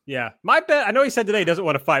 Yeah, my bet. I know he said today he doesn't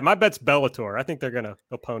want to fight. My bet's Bellator. I think they're gonna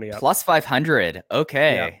go pony up plus 500.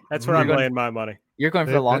 Okay, yeah, that's where I'm laying my money. You're going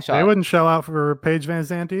for a long shot. They wouldn't shell out for Paige Van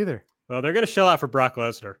Zandt either. Well, they're gonna shell out for Brock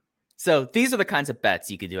Lesnar. So these are the kinds of bets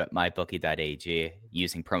you could do at mybookie.ag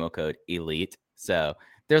using promo code ELITE. So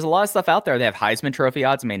there's a lot of stuff out there. They have Heisman Trophy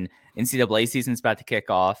odds. I mean, NCAA season's about to kick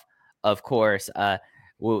off. Of course,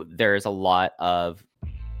 there's a lot of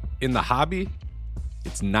in the hobby.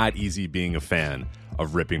 It's not easy being a fan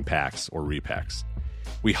of ripping packs or repacks.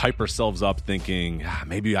 We hype ourselves up thinking,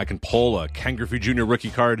 maybe I can pull a Ken Griffey Jr. rookie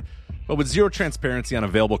card, but with zero transparency on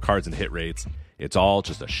available cards and hit rates, it's all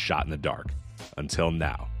just a shot in the dark. Until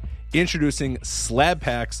now. Introducing slab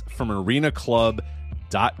packs from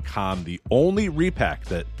arenaclub.com, the only repack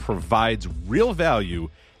that provides real value,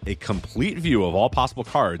 a complete view of all possible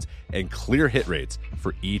cards, and clear hit rates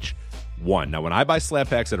for each one. Now, when I buy slab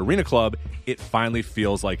packs at Arena Club, it finally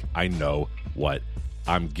feels like I know what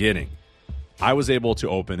I'm getting. I was able to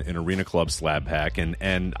open an Arena Club slab pack,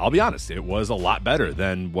 and I'll be honest, it was a lot better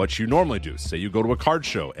than what you normally do. Say you go to a card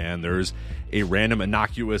show, and there's a random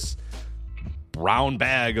innocuous brown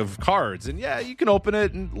bag of cards, and yeah, you can open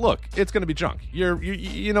it, and look, it's going to be junk.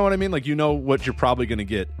 You know what I mean? Like, you know what you're probably going to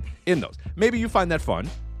get in those. Maybe you find that fun.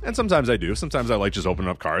 And sometimes I do. Sometimes I like just opening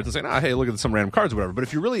up cards and saying, hey, look at some random cards or whatever. But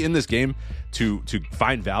if you're really in this game to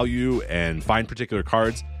find value and find particular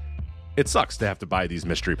cards, it sucks to have to buy these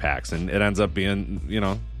mystery packs. And it ends up being,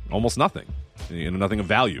 almost nothing. Nothing of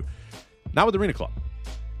value. Not with Arena Club.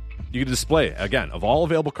 You can display, again, of all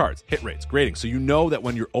available cards, hit rates, grading. So you know that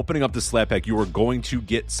when you're opening up the slab pack, you are going to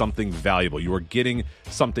get something valuable. You are getting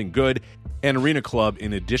something good. And Arena Club,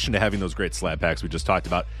 in addition to having those great slab packs we just talked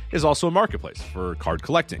about, is also a marketplace for card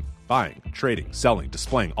collecting, buying, trading, selling,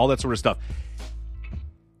 displaying, all that sort of stuff.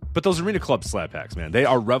 But those Arena Club slab packs, man, they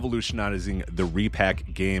are revolutionizing the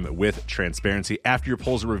repack game with transparency. After your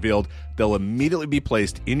pulls are revealed, they'll immediately be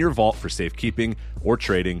placed in your vault for safekeeping or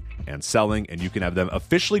trading and selling, and you can have them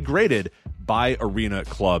officially graded by Arena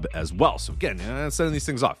Club as well. So again, sending these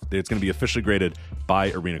things off, it's going to be officially graded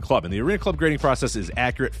by Arena Club. And the Arena Club grading process is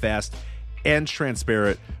accurate, fast, and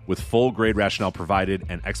transparent, with full grade rationale provided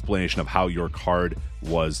and explanation of how your card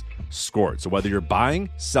was scored. So whether you're buying,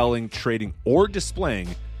 selling, trading, or displaying,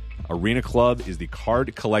 Arena Club is the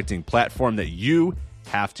card collecting platform that you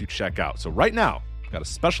have to check out. So right now, I've got a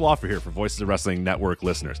special offer here for Voices of Wrestling Network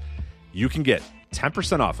listeners. You can get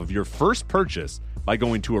 10% off of your first purchase by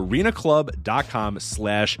going to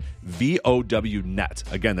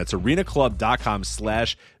arenaclub.com/VOWnet. Again, that's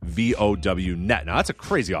arenaclub.com/VOWnet. Now, that's a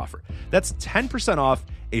crazy offer. That's 10% off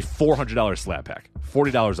a $400 slab pack.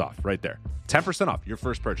 $40 off right there. 10% off your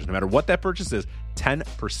first purchase. No matter what that purchase is,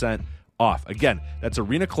 10% off. Again, that's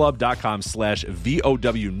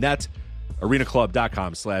arenaclub.com/VOWnet.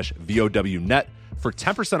 arenaclub.com/VOWnet for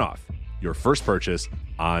 10% off your first purchase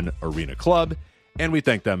on Arena Club. And we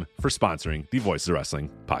thank them for sponsoring the Voices of Wrestling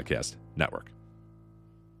Podcast Network.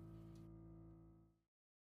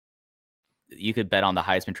 You could bet on the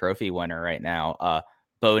Heisman Trophy winner right now.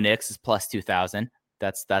 Bo Nix is plus 2,000.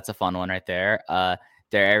 That's a fun one right there.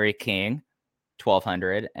 Derek King,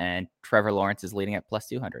 1,200, and Trevor Lawrence is leading at plus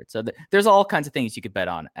 200. So there's all kinds of things you could bet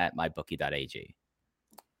on at mybookie.ag.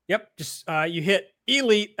 Yep, just you hit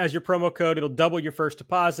ELITE as your promo code. It'll double your first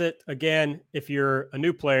deposit. Again, if you're a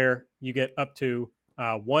new player, you get up to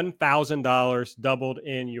 $1,000 doubled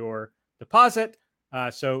in your deposit.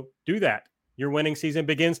 So do that. Your winning season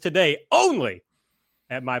begins today only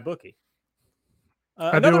at MyBookie.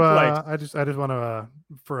 I just want to,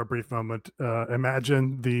 for a brief moment,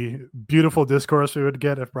 imagine the beautiful discourse we would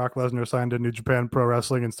get if Brock Lesnar signed to New Japan Pro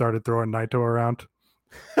Wrestling and started throwing Naito around.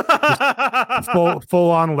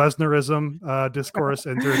 full on Lesnarism discourse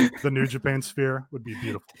entered the New Japan sphere would be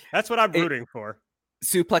beautiful. That's what I'm rooting for.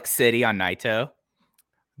 Suplex City on Naito.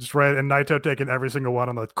 Just right, and Naito taking every single one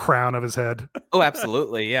on the crown of his head. Oh,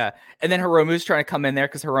 absolutely, yeah. And then Hiromu's trying to come in there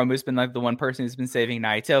because Hiromu's been like the one person who's been saving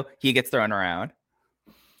Naito. He gets thrown around.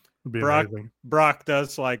 Brock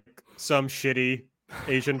does like some shitty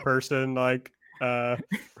Asian person like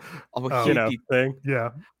thing. Yeah,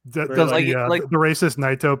 the Like- the racist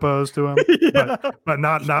Naito pose to him, Yeah. but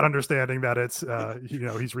not understanding that it's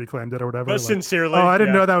he's reclaimed it or whatever. But Like, sincerely, oh, I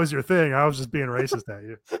didn't yeah. know that was your thing. I was just being racist at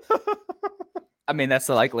you. I mean, that's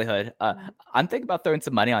the likelihood. I'm thinking about throwing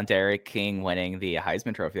some money on Derek King winning the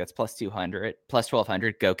Heisman Trophy. That's plus 200, plus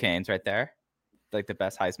 1,200. Go Canes right there. Like the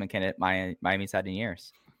best Heisman candidate Miami's had in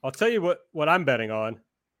years. I'll tell you what I'm betting on,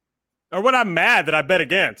 or what I'm mad that I bet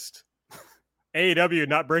against. AEW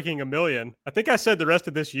not breaking 1 million. I think I said the rest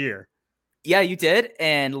of this year. Yeah, you did.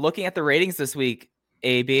 And looking at the ratings this week,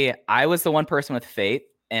 AB, I was the one person with faith,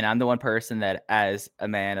 and I'm the one person that, as a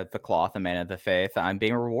man of the cloth, a man of the faith, I'm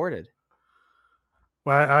being rewarded.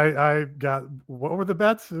 Well, I got, what were the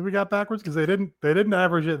bets that we got backwards? Because they didn't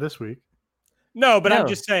average it this week. No, but I'm No.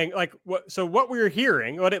 just saying, like, what we're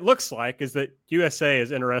hearing, what it looks like is that USA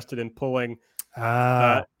is interested in pulling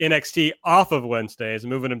NXT off of Wednesdays and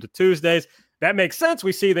moving them to Tuesdays. That makes sense.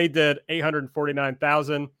 We see they did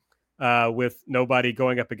 849,000 with nobody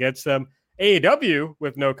going up against them. AEW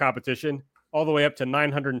with no competition, all the way up to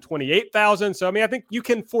 928,000. So, I mean, I think you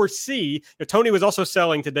can foresee. Tony was also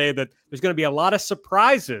selling today that there's going to be a lot of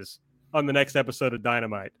surprises on the next episode of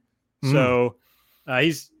Dynamite. So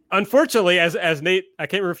he's unfortunately, as Nate, I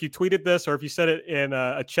can't remember if you tweeted this or if you said it in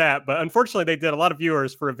a chat, but unfortunately, they did a lot of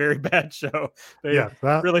viewers for a very bad show. They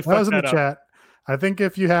that was in the chat. I think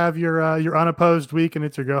if you have your unopposed week and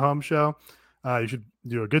it's your go home show, you should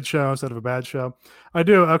do a good show instead of a bad show. I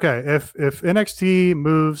do. Okay. If NXT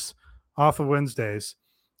moves off of Wednesdays.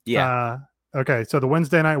 Yeah. Okay. So the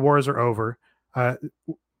Wednesday night wars are over.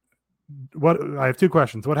 What I have two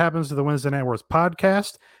questions. What happens to the Wednesday night wars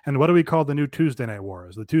podcast? And what do we call the new Tuesday night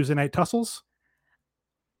wars? The Tuesday night tussles?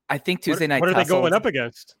 I think Tuesday night. What are they tussles, going up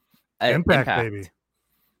against? Impact, baby.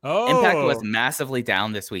 Oh, Impact was massively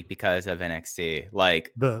down this week because of NXT.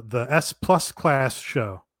 Like the S plus class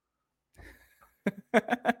show.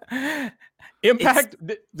 Impact.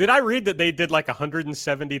 Did I read that they did like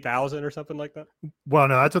 170,000 or something like that? Well,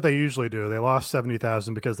 no, that's what they usually do. They lost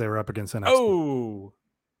 70,000 because they were up against NXT. Oh,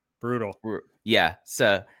 brutal. Yeah.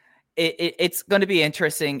 So it's going to be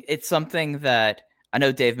interesting. It's something that I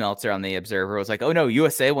know Dave Meltzer on The Observer was like, oh no,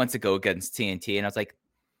 USA wants to go against TNT. And I was like,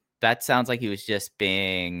 that sounds like he was just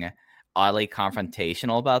being oddly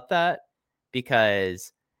confrontational about that,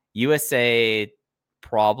 because USA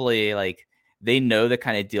probably, like, they know the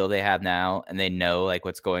kind of deal they have now, and they know like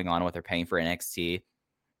what's going on, what they're paying for NXT.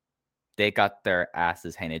 They got their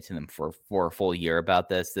asses handed to them for a full year about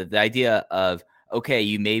this. The idea of, okay,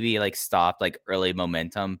 you maybe like stopped like early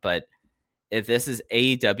momentum, but if this is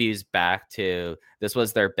AEW's back to, this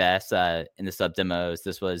was their best in the sub demos,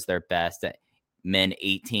 this was their best at men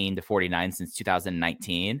 18 to 49 since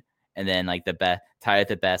 2019, and then like the best tied at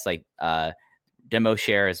the best like demo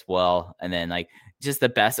share as well, and then like just the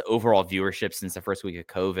best overall viewership since the first week of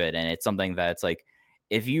COVID. And it's something that's like,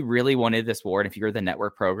 if you really wanted this war, and if you're the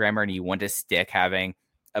network programmer and you want to stick having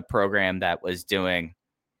a program that was doing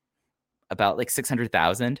about like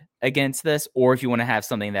 600,000 against this, or if you want to have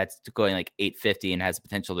something that's going like 850 and has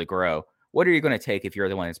potential to grow, what are you going to take if you're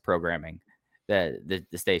the one that's programming the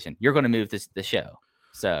station? You're going to move the show.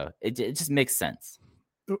 So it just makes sense.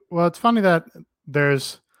 Well, it's funny that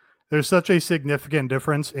there's such a significant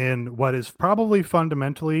difference in what is probably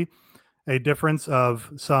fundamentally a difference of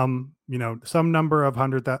some number of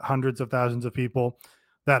hundreds of thousands of people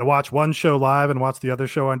that watch one show live and watch the other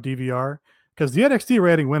show on DVR, because the NXT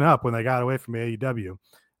rating went up when they got away from AEW.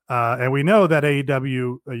 And we know that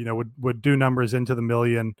AEW, would do numbers into the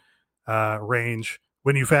million range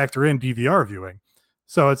when you factor in DVR viewing.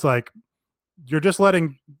 So it's like, you're just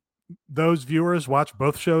letting those viewers watch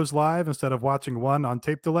both shows live instead of watching one on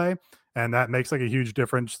tape delay. And that makes like a huge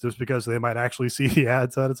difference just because they might actually see the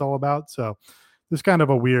ads that it's all about. So it's kind of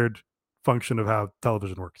a weird function of how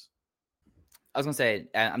television works. I was going to say,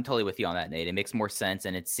 I'm totally with you on that, Nate. It makes more sense.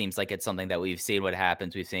 And it seems like it's something that we've seen what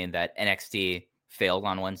happens. We've seen that NXT failed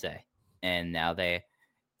on Wednesday, and now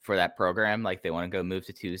for that program, like they want to go move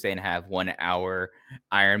to Tuesday and have 1 hour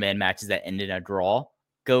Iron Man matches that end in a draw.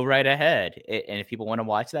 Go right ahead. And if people want to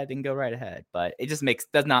watch that, they can go right ahead. But it just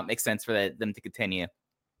does not make sense for them to continue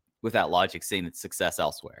with that logic, seeing its success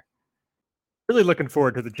elsewhere. Really looking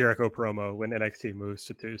forward to the Jericho promo when NXT moves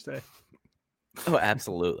to Tuesday. Oh,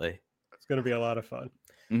 absolutely. It's going to be a lot of fun.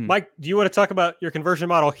 Mm-hmm. Mike, do you want to talk about your conversion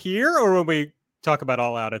model here, or when we talk about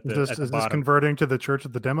All Out at the Is this converting to the Church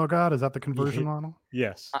of the Demo God? Is that the conversion model?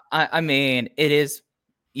 Yes. I mean, it is.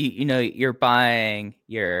 You're buying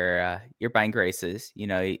graces.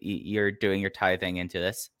 You're doing your tithing into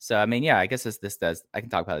this. So I mean, yeah, I guess this does. I can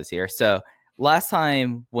talk about this here. So last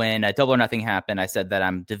time when Double or Nothing happened, I said that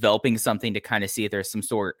I'm developing something to kind of see if there's some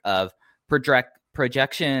sort of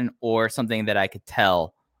projection or something that I could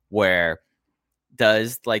tell where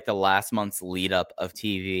does like the last month's lead up of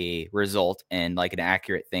TV result in like an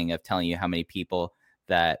accurate thing of telling you how many people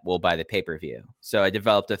that will buy the pay-per-view. So I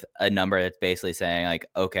developed a number that's basically saying like,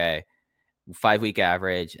 okay, 5-week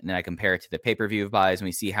average, and then I compare it to the pay-per-view buys, and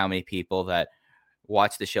we see how many people that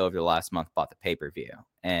watched the show over the last month bought the pay-per-view.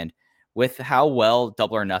 And with how well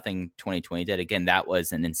Double or Nothing 2020 did, again, that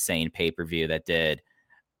was an insane pay-per-view that did.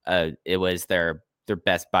 It was their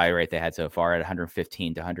best buy rate they had so far at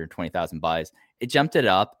 115 to 120,000 buys. It jumped it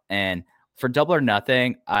up, and for Double or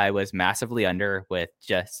Nothing, I was massively under with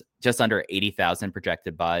just under 80,000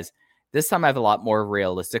 projected buys. This time I have a lot more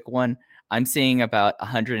realistic one. I'm seeing about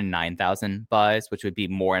 109,000 buys, which would be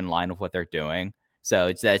more in line with what they're doing.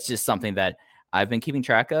 So that's just something that I've been keeping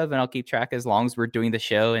track of, and I'll keep track as long as we're doing the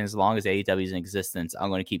show and as long as AEW is in existence. I'm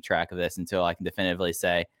going to keep track of this until I can definitively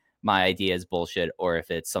say my idea is bullshit or if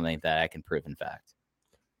it's something that I can prove in fact.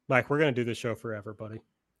 Mike, we're going to do this show forever, buddy.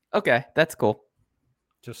 Okay, that's cool.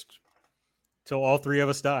 Just till all three of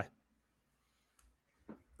us die.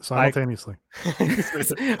 Simultaneously.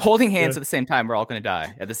 Holding hands at the same time, we're all going to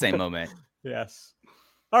die at the same moment. Yes.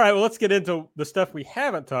 All right, well, let's get into the stuff we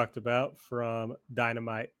haven't talked about from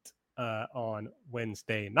Dynamite on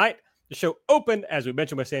Wednesday night. The show opened, as we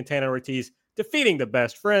mentioned, with Santana and Ortiz defeating the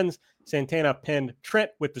Best Friends. Santana pinned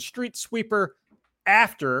Trent with the street sweeper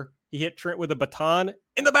after he hit Trent with a baton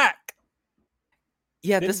in the back.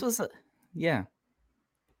 Yeah, this was weird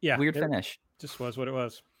finish. Just was what it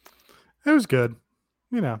was. It was good,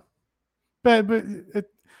 but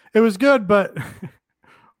it was good, but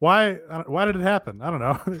why did it happen? I don't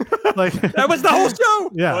know. Like that was the whole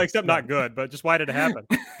show. Yeah, well, except not good, but just why did it happen?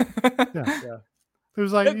 Yeah. It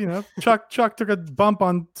was like Chuck took a bump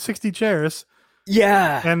on 60 chairs.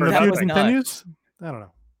 Yeah, and the feud continues. I don't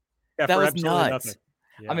know. Yeah, that was nuts. Nothing.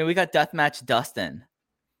 Yeah. I mean, we got Deathmatch Dustin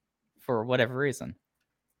for whatever reason.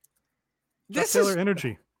 This is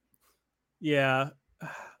energy. Yeah,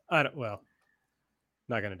 not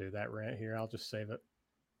going to do that rant here. I'll just save it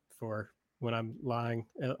for when I'm lying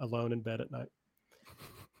alone in bed at night.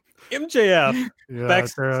 MJF.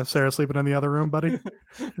 Yeah, Sarah sleeping in the other room, buddy.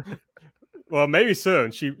 Well, maybe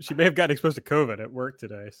soon. She may have gotten exposed to COVID at work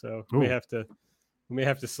today, so we may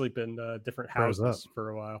have to sleep in different houses for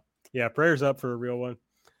a while. Yeah, prayers up for a real one.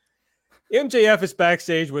 MJF is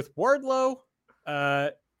backstage with Wardlow.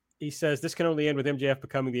 He says this can only end with MJF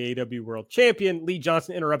becoming the AEW World Champion. Lee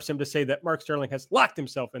Johnson interrupts him to say that Mark Sterling has locked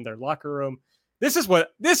himself in their locker room. This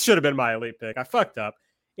should have been my elite pick. I fucked up.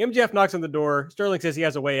 MJF knocks on the door. Sterling says he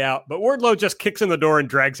has a way out, but Wardlow just kicks in the door and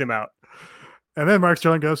drags him out. And then Mark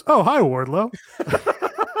Sterling goes, "Oh, hi, Wardlow."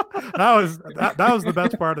 that was the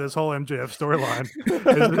best part of this whole MJF storyline.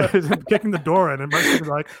 Is him kicking the door in, and Mark Sterling's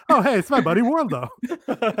like, "Oh, hey, it's my buddy Wardlow."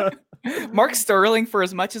 Mark Sterling, for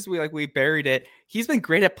as much as we buried it, he's been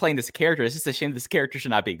great at playing this character. It's just a shame this character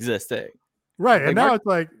should not be existing. Right, and now it's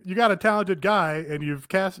like you got a talented guy, and you've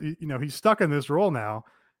cast. He's stuck in this role now.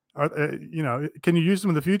 Can you use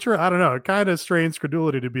him in the future? I don't know. It kind of strains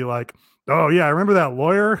credulity to be like, "Oh yeah, I remember that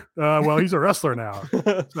lawyer. Well, he's a wrestler now."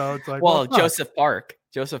 So it's like, well, Joseph Park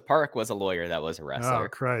was a lawyer that was a wrestler. Oh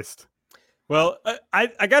Christ. Well,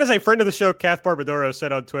 I gotta say, friend of the show, Kath Barbadoro,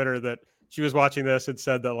 said on Twitter that she was watching this and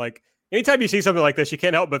said that like anytime you see something like this, you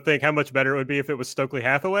can't help but think how much better it would be if it was Stokely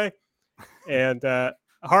Hathaway, and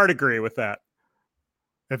hard agree with that.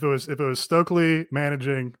 If it was Stokely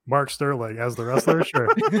managing Mark Sterling as the wrestler, sure.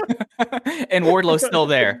 And Wardlow's still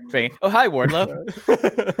there. Saying, "Oh, hi,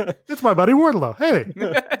 Wardlow." It's my buddy Wardlow.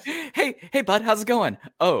 Hey. hey, bud, how's it going?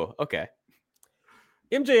 Oh, okay.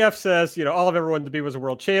 MJF says, all I've ever wanted to be was a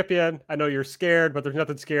world champion. I know you're scared, but there's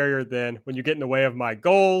nothing scarier than when you get in the way of my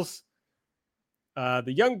goals.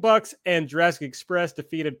 The Young Bucks and Jurassic Express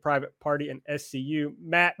defeated Private Party and SCU.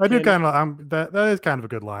 Matt, I do kind of. That is kind of a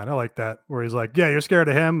good line. I like that, where he's like, "Yeah, you're scared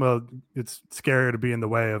of him. Well, it's scarier to be in the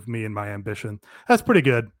way of me and my ambition." That's pretty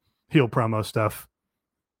good heel promo stuff.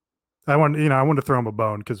 I want to throw him a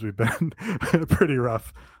bone because we've been pretty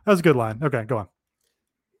rough. That was a good line. Okay, go on.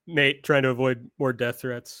 Nate trying to avoid more death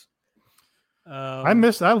threats. I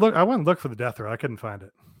went and looked for the death threat. I couldn't find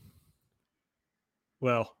it.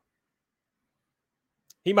 Well,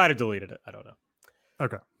 he might have deleted it. I don't know.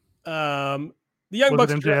 Okay. The Young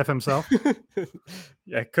Bucks. MJF himself?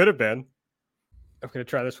 Yeah, it could have been. I'm going to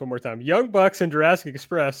try this one more time. Young Bucks and Jurassic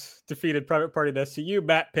Express defeated Private Party and SCU.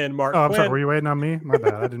 Matt pinned Mark Quinn. I'm sorry. Were you waiting on me? My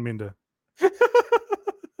bad. I didn't mean to.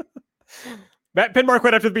 Matt pinned Mark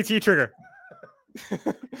Quinn after the BT trigger.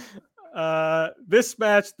 This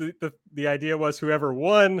match, the idea was whoever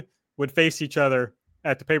won would face each other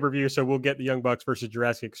at the pay-per-view. So we'll get the Young Bucks versus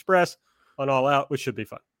Jurassic Express on All Out, which should be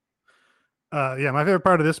fun. Yeah, my favorite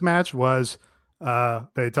part of this match was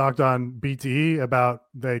they talked on BTE about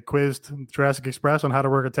they quizzed Jurassic Express on how to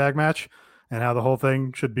work a tag match and how the whole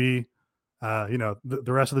thing should be, the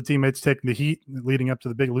rest of the teammates taking the heat leading up to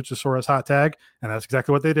the big Luchasaurus hot tag. And that's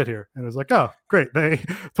exactly what they did here. And it was like, oh, great. They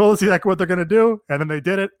told us exactly what they're going to do. And then they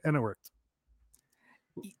did it and it worked.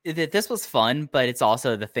 This was fun, but it's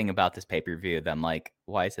also the thing about this pay-per-view that I'm like,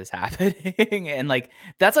 why is this happening? And like,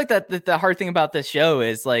 that's like the hard thing about this show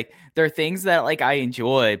is like, there are things that like I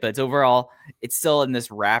enjoy, but it's overall, it's still in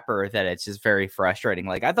this wrapper that it's just very frustrating.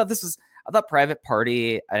 Like I thought Private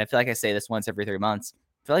Party, and I feel like I say this once every 3 months,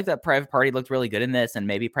 I feel like that Private Party looked really good in this, and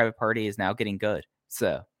maybe Private Party is now getting good.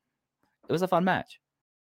 So it was a fun match.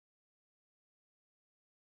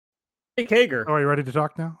 Jake Hager. Oh, are you ready to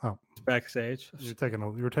talk now? Oh, Backstage. you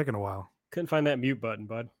were taking a while. Couldn't find that mute button,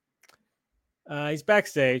 bud. He's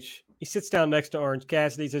backstage. He sits down next to Orange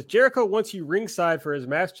Cassidy. He says, Jericho wants you ringside for his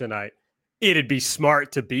match tonight. It'd be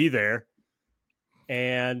smart to be there.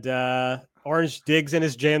 And Orange digs in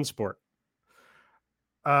his JanSport.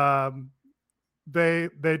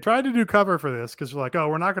 They tried to do cover for this because they're like, oh,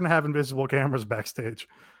 we're not going to have invisible cameras backstage.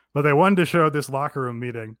 But they wanted to show this locker room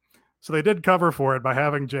meeting. So they did cover for it by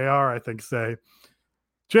having JR, I think, say,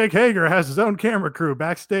 Jake Hager has his own camera crew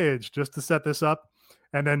backstage just to set this up.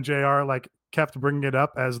 And then JR like kept bringing it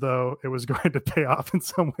up as though it was going to pay off in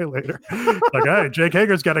some way later. Like, hey, Jake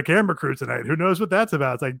Hager's got a camera crew tonight. Who knows what that's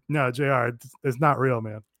about? It's like, no, JR, it's not real,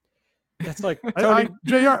 man. That's like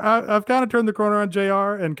JR. I've kind of turned the corner on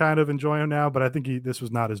JR and kind of enjoy him now, but I think this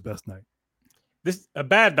was not his best night. This a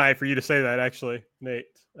bad night for you to say that, actually, Nate.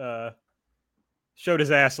 Showed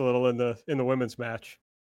his ass a little in the women's match.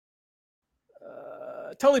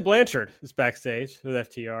 Tully Blanchard is backstage with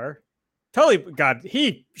FTR. Tully, God,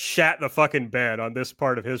 he shat the fucking bed on this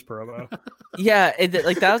part of his promo. Yeah,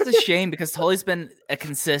 like that was a shame because Tully's been a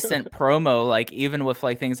consistent promo. Like even with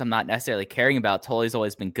like things I'm not necessarily caring about, Tully's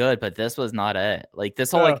always been good, but this was not it. Like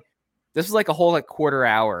this whole this was like a whole like quarter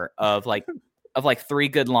hour of like 3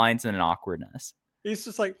 good lines and an awkwardness. He's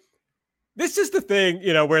just like, this is the thing,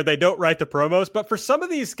 where they don't write the promos, but for some of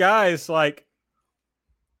these guys, like.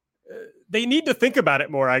 They need to think about it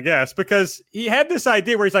more, I guess, because he had this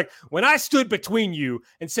idea where he's like, when I stood between you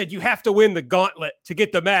and said, you have to win the gauntlet to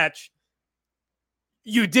get the match,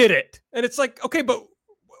 you did it. And it's like, okay, but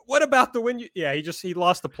what about the win? He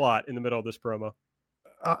lost the plot in the middle of this promo.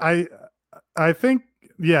 I think,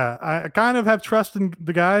 yeah, I kind of have trust in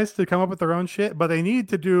the guys to come up with their own shit, but they need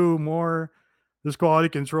to do more this quality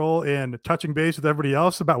control and touching base with everybody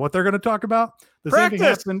else about what they're going to talk about. The same thing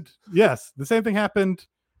happened. Yes. The same thing happened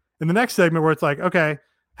in the next segment where it's like, okay,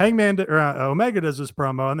 Hangman or Omega does this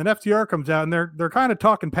promo, and then FTR comes out, and they're kind of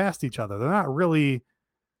talking past each other. They're not really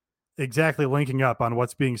exactly linking up on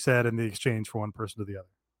what's being said in the exchange from one person to the other.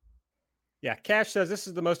 Yeah, Cash says this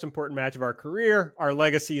is the most important match of our career. Our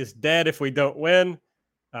legacy is dead if we don't win.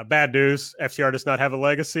 Bad news. FTR does not have a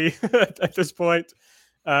legacy at this point.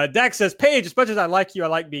 Dax says, Paige, as much as I like you, I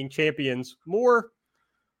like being champions more.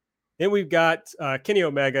 Then we've got Kenny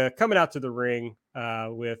Omega coming out to the ring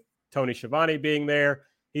with Tony Schiavone being there.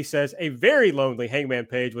 He says, a very lonely Hangman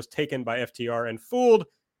Page was taken by FTR and fooled.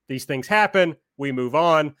 These things happen. We move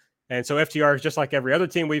on. And so FTR is just like every other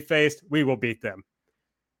team we've faced. We will beat them.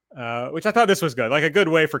 Which I thought this was good. Like a good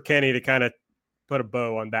way for Kenny to kind of put a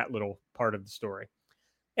bow on that little part of the story.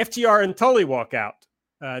 FTR and Tully walk out.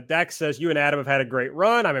 Dax says, you and Adam have had a great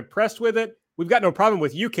run. I'm impressed with it. We've got no problem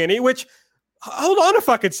with you, Kenny, which, hold on a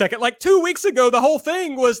fucking second. Like 2 weeks ago, the whole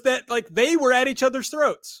thing was that like they were at each other's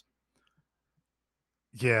throats.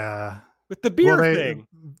 Yeah. With the beer thing.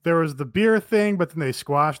 There was the beer thing, but then they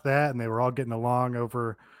squashed that and they were all getting along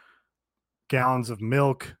over gallons of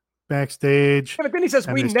milk backstage. Yeah, but then he says,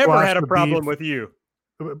 we never had a problem with you.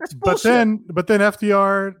 But then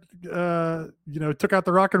FTR, took out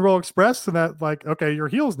the Rock and Roll Express and that like, okay, you're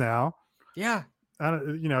heels now. Yeah.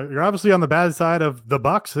 You're obviously on the bad side of the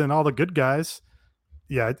Bucks and all the good guys.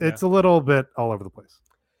 Yeah, it's a little bit all over the place.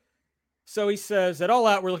 So he says, at All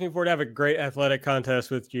Out, we're looking forward to have a great athletic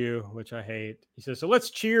contest with you, which I hate. He says, so let's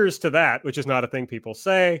cheers to that, which is not a thing people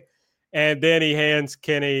say. And then he hands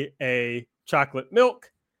Kenny a chocolate milk.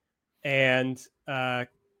 And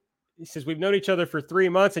he says, we've known each other for 3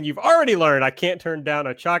 months, and you've already learned I can't turn down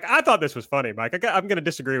a choc. I thought this was funny, Mike. I'm going to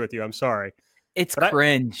disagree with you. I'm sorry. It's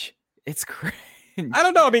cringe. It's cringe. I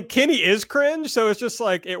don't know. I mean, Kenny is cringe, so it's just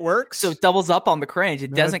like it works. So it doubles up on the cringe.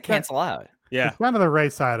 It doesn't cancel out. Yeah. It's kind of the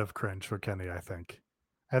right side of cringe for Kenny, I think.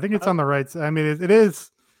 I think it's on the right side. I mean, it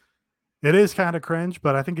is kind of cringe,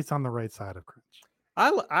 but I think it's on the right side of cringe.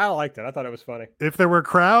 I liked it. I thought it was funny. If there were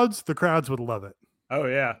crowds, the crowds would love it. Oh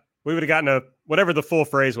yeah, we would have gotten whatever the full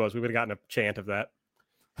phrase was. We would have gotten a chant of that.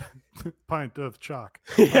 Pint of chalk.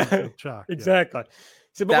 Yeah, Pint of chalk. exactly.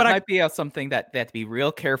 So, but that might be something that they have to be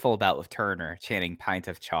real careful about with Turner chanting "pint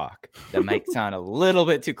of chalk." That might sound a little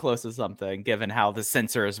bit too close to something, given how the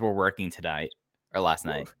censors were working tonight or last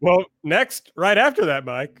night. Well, next, right after that,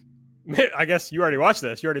 Mike, I guess you already watched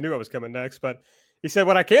this. You already knew what was coming next, but he said,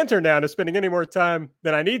 what I can turn down is spending any more time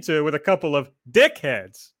than I need to with a couple of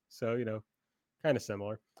dickheads. So, kind of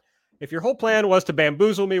similar. If your whole plan was to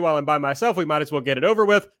bamboozle me while I'm by myself, we might as well get it over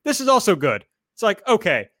with. This is also good. It's like,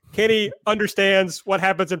 okay, Kenny understands what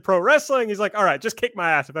happens in pro wrestling. He's like, all right, just kick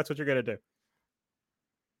my ass if that's what you're going to do.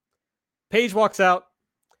 Paige walks out.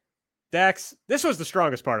 Dax, this was the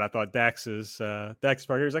strongest part, I thought, Dax's part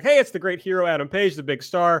here. He's like, hey, it's the great hero, Adam Page, the big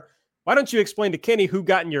star. Why don't you explain to Kenny who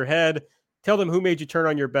got in your head? Tell them who made you turn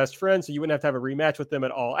on your best friend so you wouldn't have to have a rematch with them at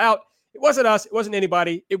All Out. It wasn't us. It wasn't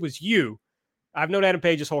anybody. It was you. I've known Adam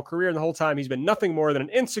Page his whole career, and the whole time he's been nothing more than an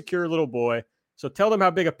insecure little boy. So tell them how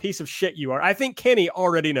big a piece of shit you are. I think Kenny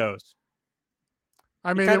already knows.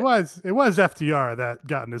 I mean, it was FTR that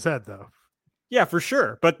got in his head, though. Yeah, for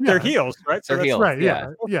sure. But they're heels, right? So they're heels. Right.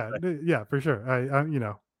 Yeah, for sure.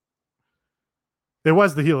 It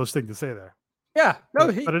was the heelish thing to say there. Yeah, no,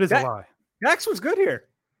 but it is a lie. Dax was good here.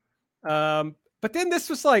 But then this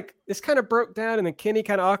was like, this kind of broke down, and then Kenny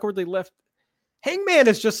kind of awkwardly left. Hangman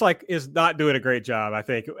is not doing a great job. I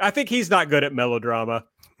think he's not good at melodrama.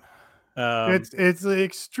 It's an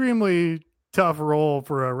extremely tough role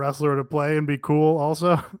for a wrestler to play and be cool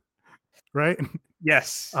also, right?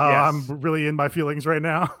 Yes. I'm really in my feelings right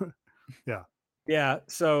now. Yeah.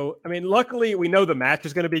 So, I mean, luckily we know the match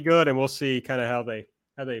is going to be good, and we'll see kind of how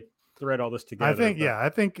they thread all this together. I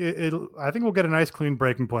think we'll get a nice clean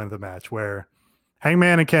breaking point of the match where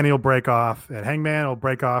Hangman and Kenny will break off, and Hangman will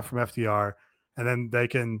break off from FTR, and then they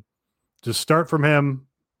can just start from him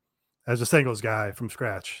as a singles guy from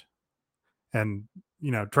scratch and,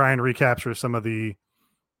 try and recapture some of the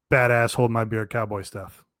badass hold my beer cowboy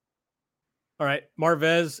stuff. All right.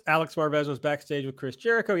 Alex Marvez was backstage with Chris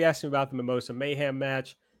Jericho. He asked him about the Mimosa Mayhem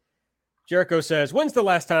match. Jericho says, when's the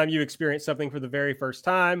last time you experienced something for the very first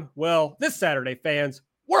time? Well, this Saturday, fans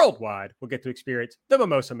worldwide will get to experience the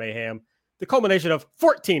Mimosa Mayhem, the culmination of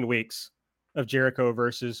 14 weeks of Jericho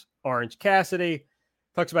versus Orange Cassidy.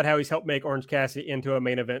 Talks about how he's helped make Orange Cassidy into a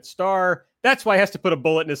main event star. That's why he has to put a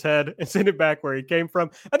bullet in his head and send it back where he came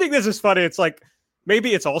from. I think this is funny. It's like,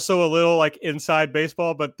 maybe it's also a little like inside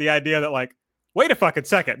baseball, but the idea that like, wait a fucking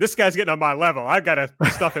second, this guy's getting on my level. I've got to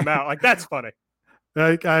stuff him out. Like, that's funny.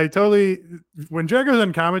 I totally, when Jericho's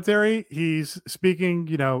in commentary, he's speaking,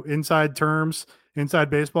 inside terms, inside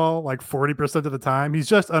baseball, like 40% of the time. He's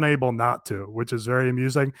just unable not to, which is very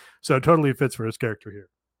amusing. So it totally fits for his character here.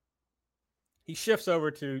 He shifts over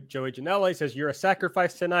to Joey Janela. He says, you're a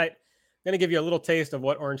sacrifice tonight. I'm going to give you a little taste of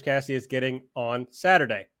what Orange Cassidy is getting on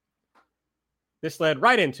Saturday. This led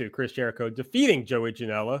right into Chris Jericho defeating Joey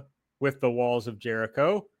Janela with the Walls of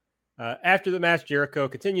Jericho. After the match, Jericho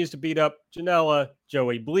continues to beat up Janela.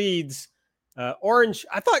 Joey bleeds. Orange,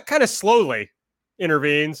 I thought, kind of slowly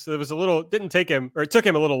intervenes. It was it took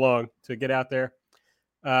him a little long to get out there.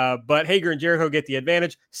 But Hager and Jericho get the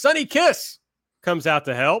advantage. Sonny Kiss comes out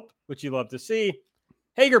to help, which you love to see.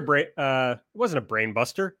 Hager, it wasn't a brain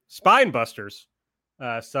buster, spine busters,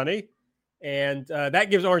 Sonny. And that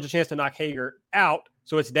gives Orange a chance to knock Hager out.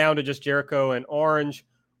 So it's down to just Jericho and Orange.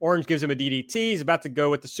 Orange gives him a DDT. He's about to go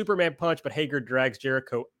with the Superman punch, but Hager drags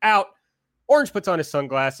Jericho out. Orange puts on his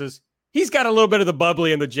sunglasses. He's got a little bit of the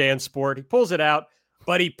bubbly in the Jan Sport. He pulls it out,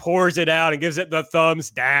 but he pours it out and gives it the thumbs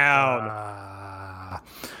down.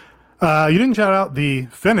 You didn't shout out the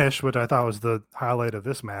finish, which I thought was the highlight of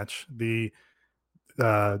this match. The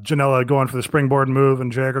Janela going for the springboard move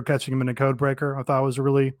and Jericho catching him in a code breaker. I thought was a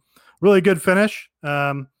really, really good finish.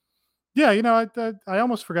 I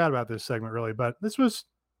almost forgot about this segment really, but this was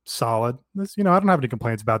solid. I don't have any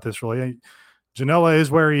complaints about this really. Janela is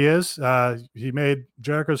where he is. He made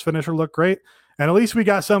Jericho's finisher look great. And at least we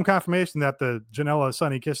got some confirmation that the Janela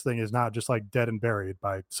Sonny Kiss thing is not just like dead and buried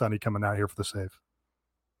by Sonny coming out here for the save.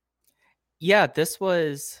 Yeah, this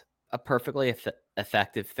was a perfectly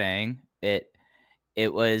effective thing. It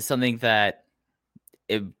was something that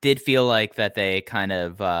it did feel like that they kind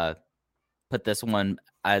of put this one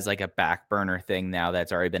as like a back burner thing now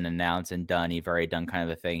that's already been announced and done. You've already done kind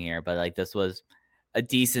of a thing here, but like this was a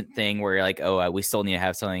decent thing where you're like, we still need to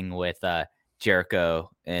have something with Jericho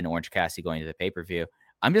and Orange Cassidy going to the pay-per-view.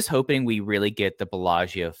 I'm just hoping we really get the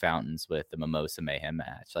Bellagio fountains with the Mimosa Mayhem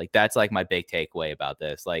match. Like that's like my big takeaway about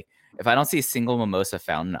this. Like if I don't see a single Mimosa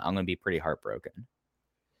fountain, I'm going to be pretty heartbroken.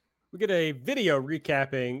 We get a video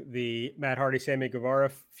recapping the Matt Hardy Sammy Guevara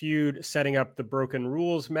feud, setting up the Broken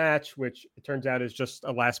Rules match, which it turns out is just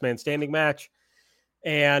a last man standing match.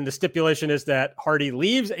 And the stipulation is that Hardy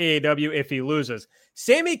leaves AEW if he loses.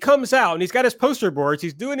 Sammy comes out and he's got his poster boards.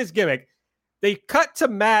 He's doing his gimmick. They cut to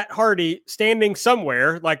Matt Hardy standing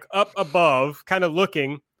somewhere, like up above, kind of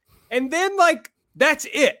looking. And then, like, that's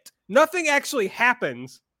it. Nothing actually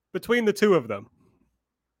happens between the two of them.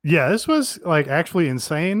 Yeah, this was like actually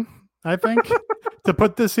insane, I think, to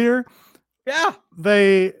put this here. Yeah.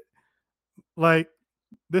 They like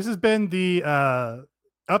this has been the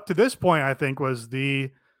up to this point, I think, was the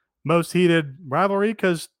most heated rivalry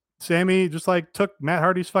because Sammy just like took Matt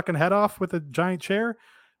Hardy's fucking head off with a giant chair.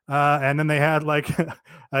 And then they had like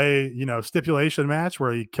a stipulation match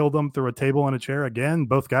where he killed them through a table and a chair again.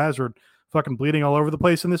 Both guys were fucking bleeding all over the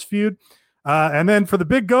place in this feud. And then for the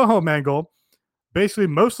big go home angle, basically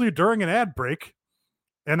mostly during an ad break.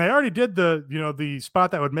 And they already did the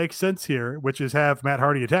spot that would make sense here, which is have Matt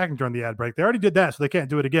Hardy attacking during the ad break. They already did that, so they can't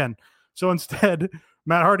do it again. So instead,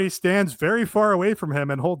 Matt Hardy stands very far away from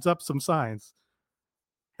him and holds up some signs.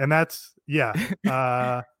 And that's,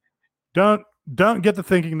 don't get the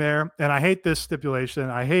thinking there. And I hate this stipulation.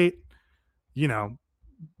 I hate, they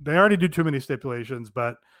already do too many stipulations,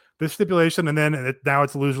 but this stipulation, and then now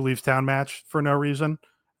it's a loser leaves town match for no reason.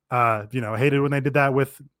 Hated when they did that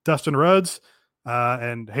with Dustin Rhodes,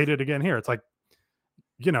 and hated again here. It's like,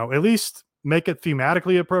 at least make it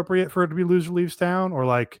thematically appropriate for it to be loser leaves town, or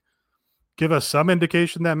like give us some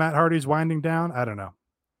indication that Matt Hardy's winding down. I don't know.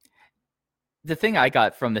 The thing I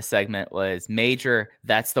got from this segment was major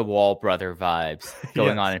that's the Wall brother vibes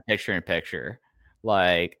going on in picture.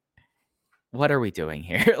 Like, what are we doing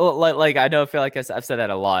here? like I know I feel like I've said that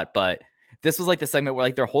a lot, but this was like the segment where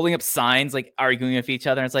like they're holding up signs, like arguing with each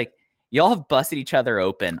other. And it's like, y'all have busted each other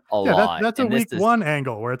open a lot. That's a week one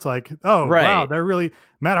angle where it's like, oh, right. Wow, they're really,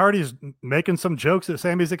 Matt Hardy's making some jokes at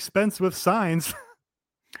Sammy's expense with signs.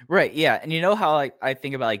 Right, yeah. And you know how like I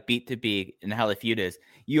think about like beat to beat and how the feud is.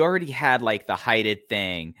 You already had like the hided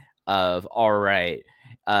thing of, all right,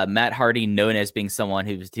 Matt Hardy, known as being someone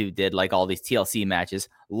who did like all these TLC matches,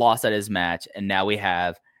 lost at his match, and now we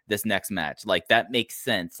have this next match. Like, that makes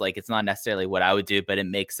sense. Like, it's not necessarily what I would do, but it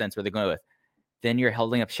makes sense where they're going with. Then you're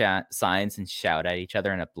holding up signs and shout at each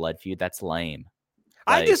other in a blood feud. That's lame.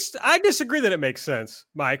 Like, I disagree that it makes sense,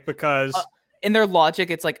 Mike, because in their logic,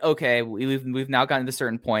 it's like, okay, we've now gotten to a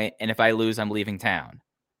certain point, and if I lose, I'm leaving town.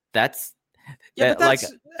 That's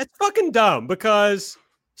fucking dumb because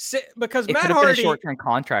Matt Hardy, a short-term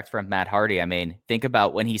contract from Matt Hardy. I mean, think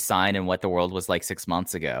about when he signed and what the world was like 6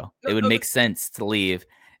 months ago. It would make sense to leave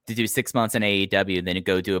to do 6 months in AEW, then to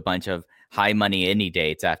go do a bunch of high money indie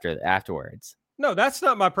dates afterwards. No, that's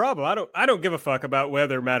not my problem. I don't give a fuck about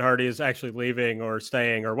whether Matt Hardy is actually leaving or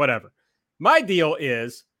staying or whatever. My deal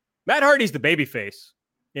is Matt Hardy's the babyface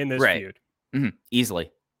in this feud. Mm-hmm.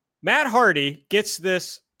 Easily. Matt Hardy gets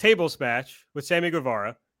this tables match with Sammy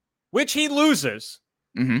Guevara, which he loses.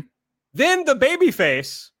 Mm-hmm. Then the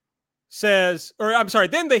babyface says,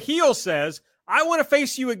 then the heel says, I want to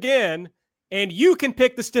face you again, and you can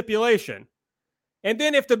pick the stipulation. And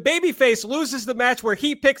then if the babyface loses the match where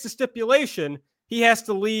he picks the stipulation, he has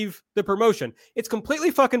to leave the promotion. It's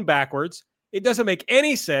completely fucking backwards. It doesn't make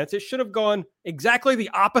any sense. It should have gone exactly the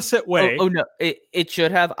opposite way. Oh no, it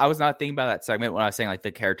should have. I was not thinking about that segment when I was saying like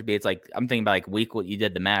the character beats. Like, I'm thinking about like week what you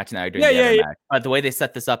did the match, now you're doing the other match. But the way they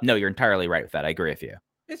set this up, no, you're entirely right with that. I agree with you.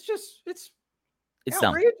 It's outrageous.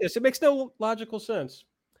 Dumb. It makes no logical sense.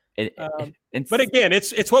 But again,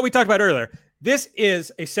 it's what we talked about earlier. This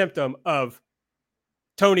is a symptom of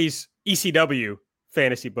Tony's ECW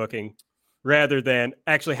fantasy booking rather than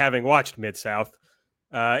actually having watched Mid-South.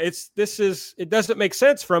 It doesn't make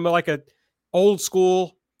sense from like a old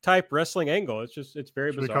school type wrestling angle. It's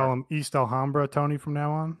very bizarre. We call him East Alhambra Tony from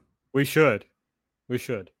now on? We should.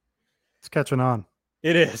 It's catching on.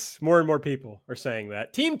 It is. More and more people are saying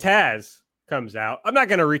that. Team Taz comes out. I'm not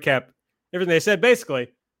going to recap everything they said. Basically,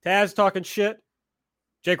 Taz talking shit.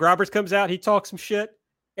 Jake Roberts comes out. He talks some shit.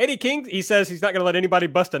 Eddie King, he says he's not going to let anybody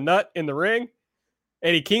bust a nut in the ring.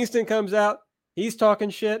 Eddie Kingston comes out. He's talking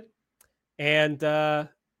shit. And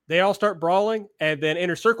they all start brawling. And then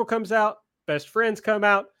Inner Circle comes out. Best Friends come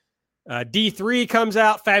out. D3 comes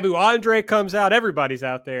out. Fabu Andre comes out. Everybody's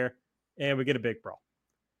out there. And we get a big brawl.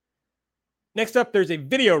 Next up, there's a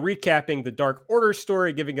video recapping the Dark Order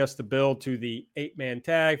story, giving us the build to the 8-man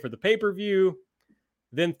tag for the pay-per-view.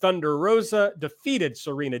 Then Thunder Rosa defeated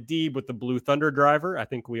Serena Deeb with the Blue Thunder driver. I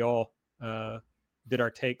think we all did our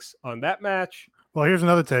takes on that match. Well, here's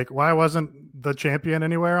another take. Why wasn't the champion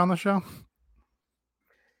anywhere on the show?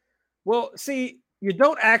 Well, see, you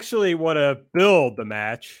don't actually want to build the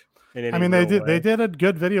match. I mean, they did a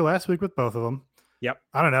good video last week with both of them. Yep.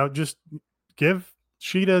 I don't know. Just give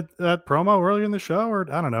Sheeta that promo earlier in the show, or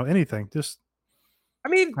I don't know, anything. Just, I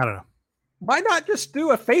mean, I don't know. Why not just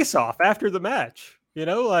do a face-off after the match?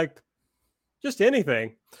 Like just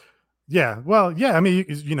anything. Yeah. Well, yeah. I mean,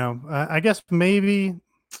 I guess maybe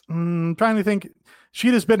trying to think.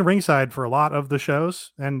 Sheeta's been ringside for a lot of the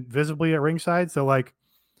shows and visibly at ringside. So, like,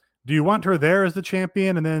 do you want her there as the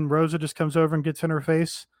champion, and then Rosa just comes over and gets in her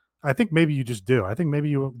face? I think maybe you just do. I think maybe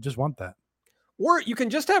you just want that. Or you can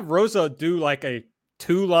just have Rosa do like a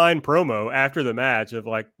 2-line promo after the match of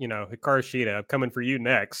like, Hikaru Shida, I'm coming for you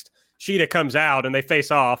next. Shida comes out and they face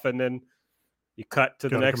off, and then you cut to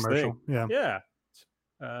the next thing. Yeah.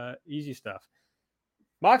 Easy stuff.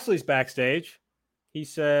 Moxley's backstage. He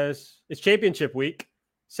says it's championship week.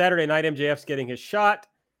 Saturday night, MJF's getting his shot.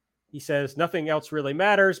 He says nothing else really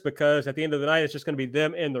matters because at the end of the night, it's just going to be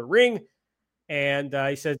them in the ring. And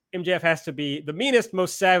he says MJF has to be the meanest,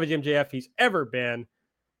 most savage MJF he's ever been.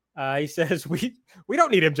 He says we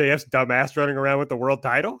don't need MJF's dumbass running around with the world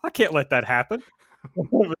title. I can't let that happen.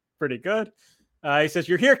 Pretty good. He says,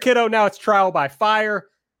 you're here, kiddo. Now it's trial by fire.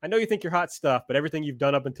 I know you think you're hot stuff, but everything you've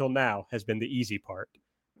done up until now has been the easy part.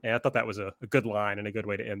 And I thought that was a good line and a good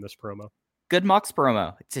way to end this promo. Good Mox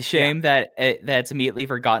promo. It's a shame that that's immediately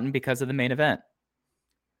forgotten because of the main event.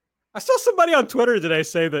 I saw somebody on Twitter today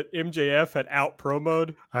say that MJF had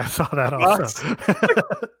out-promoed. I saw that also.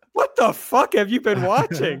 What the fuck have you been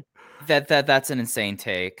watching? That's an insane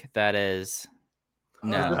take. That is...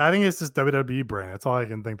 No. I think it's just WWE brand. That's all I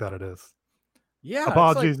can think that it is. Yeah.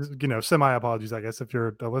 Apologies, semi-apologies, I guess, if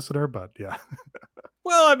you're a listener, but yeah.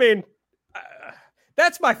 Well, I mean,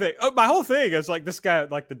 that's my thing. My whole thing is like this guy,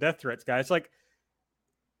 like the death threats guy. It's like,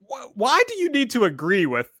 why do you need to agree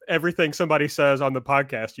with everything somebody says on the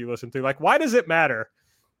podcast you listen to? Like, why does it matter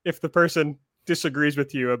if the person disagrees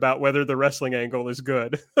with you about whether the wrestling angle is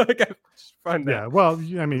good? Like, I find that. Yeah, well,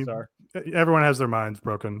 I mean, everyone has their minds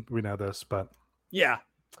broken. We know this, but. Yeah.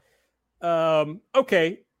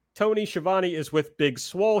 Okay. Tony Schiavone is with Big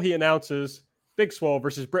Swole. He announces Big Swole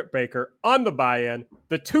versus Britt Baker on the buy-in,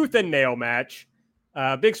 the tooth and nail match.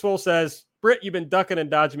 Big Swole says, Britt, you've been ducking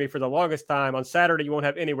and dodging me for the longest time. On Saturday, you won't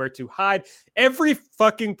have anywhere to hide. Every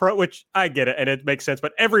fucking which I get it, and it makes sense,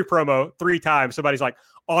 but every promo 3 times, somebody's like,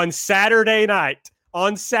 on Saturday night,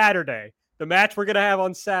 on Saturday, the match we're going to have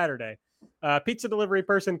on Saturday. Pizza delivery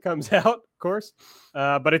person comes out, of course,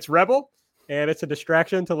 but it's Rebel. And it's a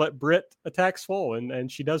distraction to let Britt attack Swole,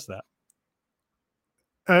 and she does that.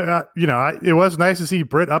 It was nice to see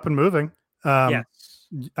Britt up and moving. Yes.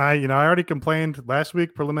 I already complained last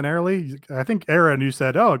week preliminarily. I think Aaron, you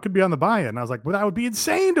said, "Oh, it could be on the buy-in." I was like, "Well, that would be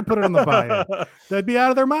insane to put it on the buy-in. They'd be out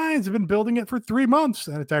of their minds. They've been building it for 3 months,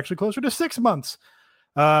 and it's actually closer to 6 months."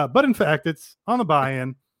 But in fact, it's on the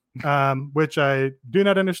buy-in, which I do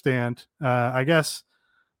not understand. I guess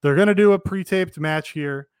they're going to do a pre-taped match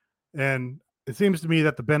here. And it seems to me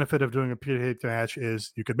that the benefit of doing a pre-taped match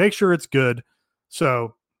is you could make sure it's good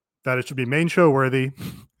so that it should be main show worthy.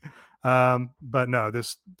 But no,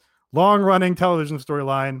 this long-running television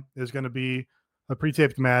storyline is going to be a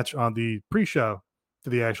pre-taped match on the pre-show to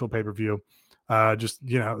the actual pay-per-view.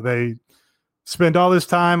 They spend all this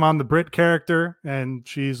time on the Britt character, and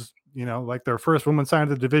she's, like their first woman signed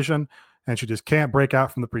to the division, and she just can't break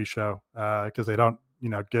out from the pre-show because they don't,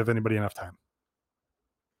 give anybody enough time.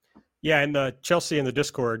 Yeah, and Chelsea in the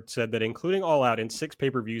Discord said that including All Out in 6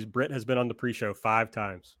 pay-per-views, Britt has been on the pre-show 5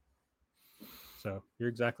 times. So you're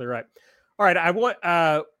exactly right. All right,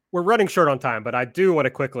 we're running short on time, but I do want to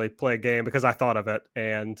quickly play a game because I thought of it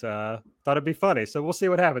and thought it'd be funny. So we'll see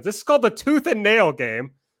what happens. This is called the Tooth and Nail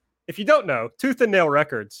game. If you don't know, Tooth and Nail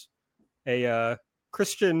Records, a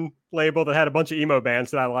Christian label that had a bunch of emo bands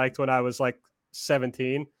that I liked when I was like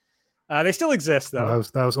 17. They still exist though. Oh,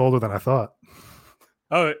 that was older than I thought.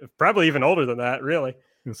 Oh, probably even older than that, really.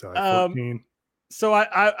 It's like 14. So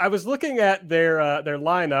I was looking at their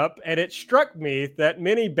lineup, and it struck me that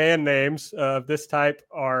many band names of this type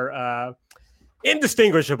are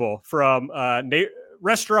indistinguishable from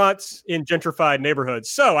restaurants in gentrified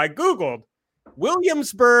neighborhoods. So I Googled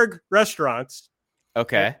Williamsburg restaurants.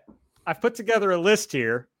 Okay. I've put together a list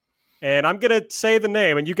here, and I'm going to say the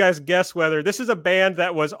name, and you guys guess whether this is a band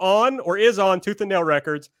that was on or is on Tooth and Nail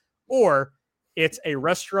Records, or it's a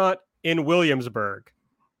restaurant in Williamsburg.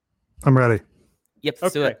 I'm ready. Yep,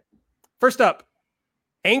 let's do it. First up,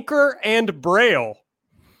 Anchor and Braille.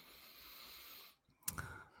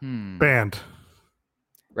 Band.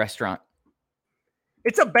 Restaurant.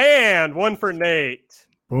 It's a band. 1 for Nate.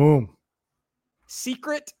 Boom.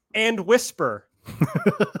 Secret and Whisper.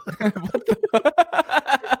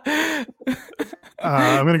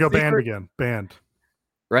 I'm gonna go band again. Band.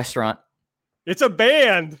 Restaurant. It's a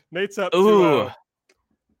band. Nate's up. Ooh.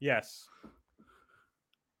 Yes.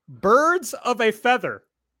 Birds of a feather.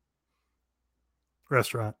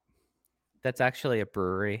 Restaurant. That's actually a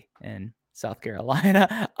brewery in South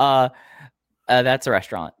Carolina. That's a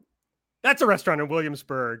restaurant. That's a restaurant in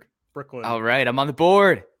Williamsburg, Brooklyn. All right, I'm on the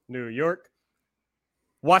board. New York.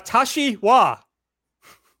 Watashi wa.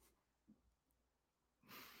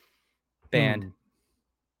 Band.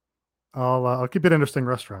 I'll keep it interesting.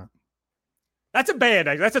 Restaurant. That's a band.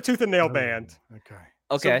 That's a tooth and nail band. Okay.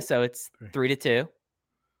 Okay, so it's 3-2.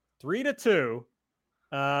 3-2.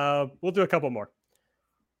 We'll do a couple more.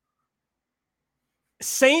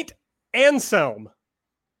 Saint Anselm.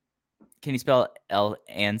 Can you spell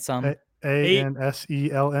Anselm?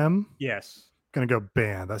 Anselm. Yes. Gonna go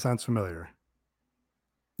band. That sounds familiar.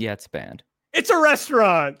 Yeah, it's a band. It's a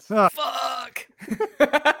restaurant. Fuck.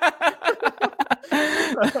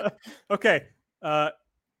 Okay.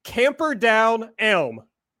 Camperdown Elm.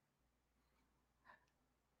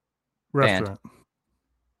 Restaurant.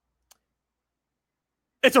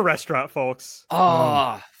 It's a restaurant, folks.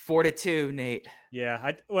 Oh, 4-2, Nate.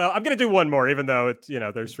 Yeah. I'm gonna do one more, even though it's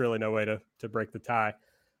there's really no way to break the tie.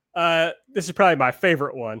 This is probably my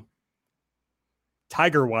favorite one.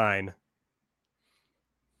 Tiger Wine.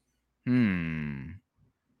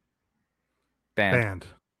 Band.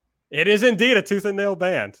 It is indeed a tooth and nail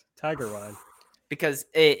band. Tiger Wine. Because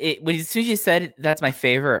as soon as you said that's my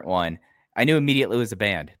favorite one, I knew immediately it was a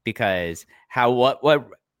band. Because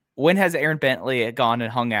when has Aaron Bentley gone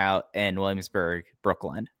and hung out in Williamsburg,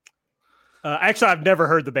 Brooklyn? Actually, I've never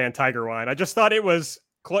heard the band Tiger Wine. I just thought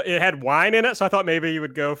it had wine in it, so I thought maybe you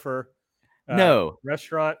would go for no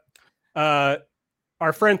restaurant.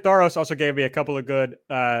 Our friend Tharos also gave me a couple of good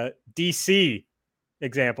DC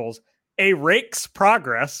examples. A Rake's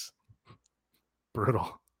Progress.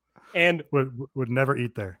 Brutal. And would never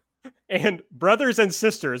eat there. And Brothers and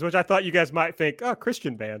Sisters, which I thought you guys might think,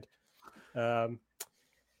 Christian band. No,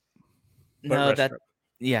 restaurant.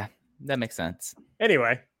 that makes sense.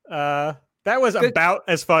 Anyway, that was about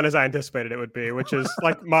as fun as I anticipated it would be, which is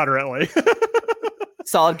like moderately.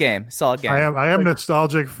 Solid game. I am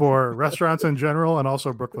nostalgic for restaurants in general and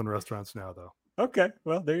also Brooklyn restaurants now, though. Okay,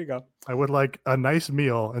 well, there you go. I would like a nice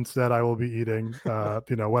meal. Instead, I will be eating,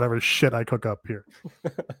 whatever shit I cook up here.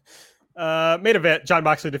 Main event, Jon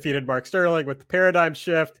Moxley defeated Mark Sterling with the paradigm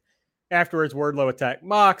shift. Afterwards, Wardlow attacked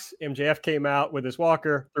Mox. MJF came out with his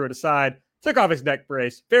walker, threw it aside, took off his neck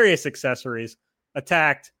brace, various accessories,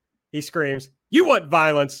 attacked. He screams, "You want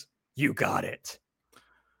violence? You got it."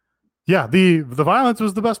 Yeah, the violence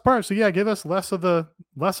was the best part. So yeah, give us less of the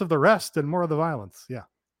rest and more of the violence. Yeah.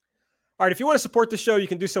 All right, if you want to support the show, you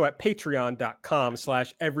can do so at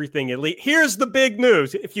patreon.com/everythingelite. Here's the big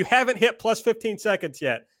news. If you haven't hit plus 15 seconds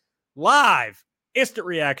yet, live instant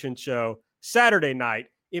reaction show Saturday night,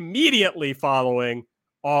 immediately following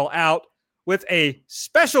All Out, with a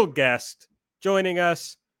special guest joining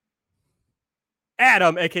us.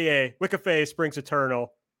 Adam, aka Wiccaface Springs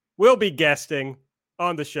Eternal, will be guesting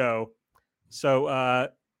on the show.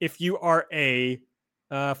 So if you are a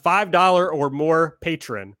 $5 or more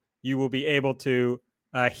patron, you will be able to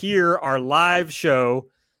hear our live show.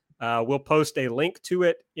 We'll post a link to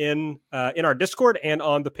it in our Discord and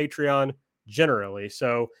on the Patreon generally.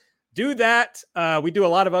 So do that. We do a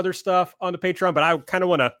lot of other stuff on the Patreon, but I kind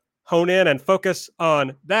of want to hone in and focus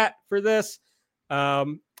on that for this.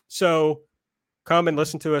 So come and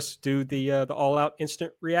listen to us do the All Out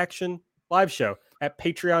Instant Reaction live show at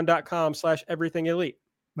patreon.com/everythingelite.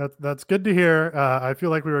 That's good to hear. I feel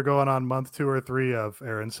like we were going on month 2 or 3 of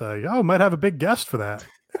Aaron saying, might have a big guest for that.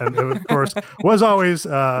 And it, of course, was always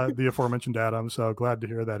the aforementioned Adam. So glad to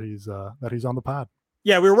hear that he's on the pod.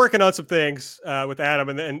 Yeah, we were working on some things with Adam,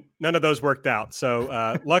 and none of those worked out.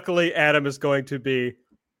 So luckily, Adam is going to be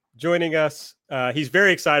joining us. He's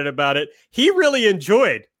very excited about it. He really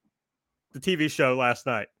enjoyed the TV show last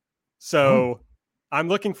night. So I'm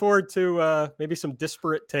looking forward to maybe some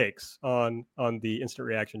disparate takes on the instant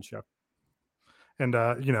reaction show. And,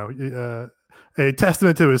 a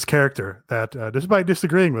testament to his character that despite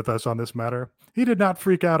disagreeing with us on this matter, he did not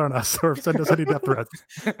freak out on us or send us any death threats.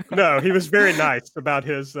 No, he was very nice about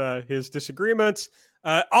his disagreements.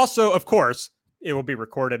 Also, of course, it will be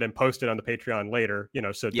recorded and posted on the Patreon later,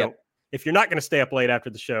 so don't, if you're not going to stay up late after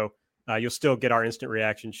the show, you'll still get our instant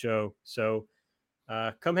reaction show. So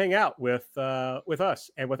come hang out with us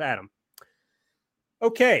and with Adam.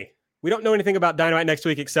 Okay. We don't know anything about Dynamite next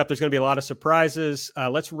week, except there's going to be a lot of surprises.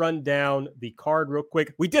 Let's run down the card real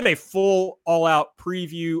quick. We did a full all-out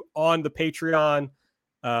preview on the Patreon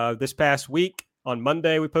this past week. On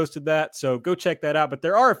Monday, we posted that, so go check that out. But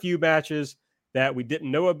there are a few matches that we didn't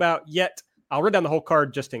know about yet. I'll run down the whole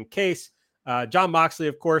card just in case. Jon Moxley,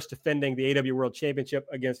 of course, defending the AEW World Championship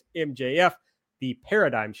against MJF. The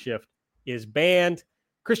Paradigm Shift is banned.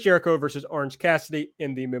 Chris Jericho versus Orange Cassidy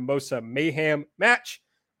in the Mimosa Mayhem match,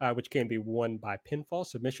 which can be won by pinfall,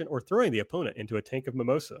 submission, or throwing the opponent into a tank of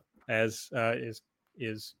mimosa, as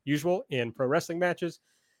is usual in pro wrestling matches.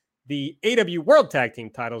 The AEW World Tag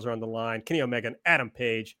Team titles are on the line. Kenny Omega and Adam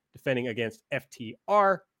Page defending against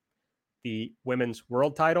FTR. The Women's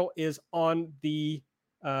World title is on the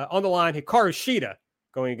line. Hikaru Shida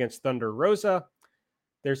going against Thunder Rosa.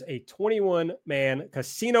 There's a 21-man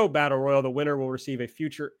casino battle royal. The winner will receive a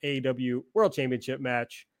future AEW World Championship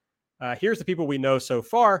match. Here's the people we know so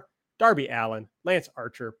far: Darby Allin, Lance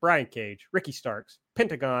Archer, Brian Cage, Ricky Starks,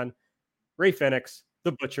 Pentagon, Ray Fenix,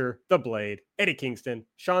 The Butcher, The Blade, Eddie Kingston,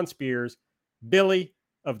 Shawn Spears, Billy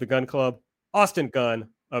of the Gun Club, Austin Gunn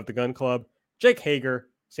of the Gun Club, Jake Hager,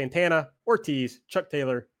 Santana, Ortiz, Chuck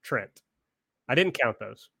Taylor, Trent. I didn't count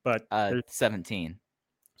those, but 17.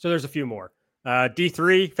 So there's a few more.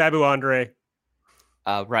 D3, Fabu Andre,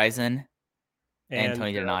 Ryzen, and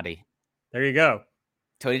Tony Donati. There you go.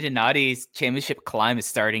 Tony Donati's championship climb is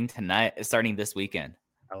starting this weekend.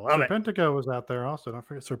 I love it. Serpentico was out there also. Don't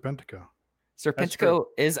forget Serpentico. Serpentico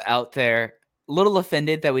is out there. A little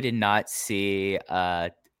offended that we did not see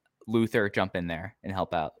Luther jump in there and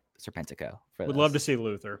help out Serpentico. Would love to see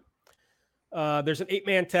Luther. There's an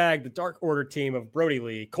 8-man tag, the Dark Order team of Brody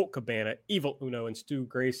Lee, Colt Cabana, Evil Uno, and Stu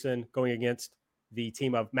Grayson going against the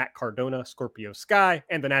team of Matt Cardona, Scorpio Sky,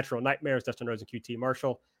 and the Natural Nightmares, Dustin Rhodes and QT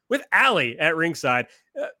Marshall, with Allie at ringside.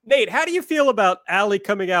 Nate, how do you feel about Allie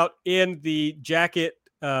coming out in the jacket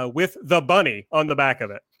with the bunny on the back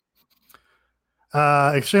of it?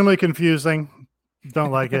 Extremely confusing.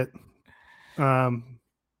 Don't like it. Yeah,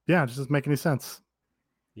 it just doesn't make any sense.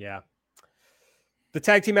 Yeah. The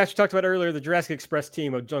tag team match we talked about earlier, the Jurassic Express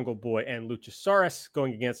team of Jungle Boy and Luchasaurus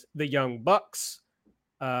going against the Young Bucks.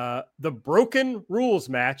 The Broken Rules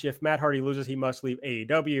match. If Matt Hardy loses, he must leave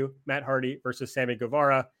AEW. Matt Hardy versus Sammy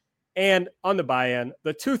Guevara. And on the buy-in,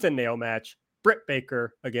 the Tooth and Nail match, Britt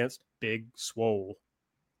Baker against Big Swole.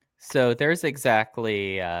 So there's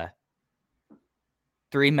exactly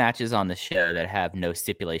 3 matches on the show that have no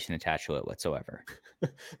stipulation attached to it whatsoever.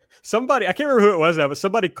 Somebody, I can't remember who it was now, but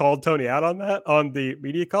somebody called Tony out on that on the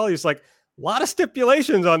media call. He's like, a lot of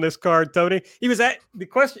stipulations on this card, Tony. He was at the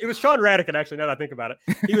question. It was Sean Radican, actually, now that I think about it.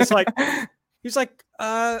 He was like,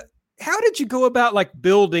 how did you go about like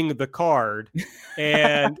building the card?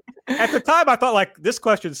 And at the time I thought like, this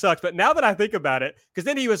question sucks. But now that I think about it, because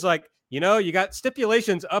then he was like, you got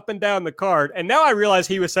stipulations up and down the card. And now I realize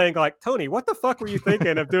he was saying like, Tony, what the fuck were you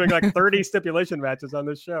thinking of doing like 30 stipulation matches on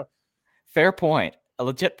this show? Fair point. A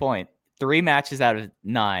legit point. 3 matches out of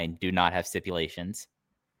 9 do not have stipulations.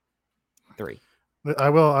 3.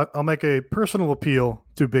 I'll make a personal appeal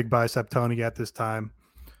to Big Bicep Tony at this time.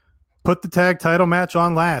 Put the tag title match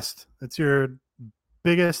on last. It's your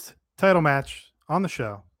biggest title match on the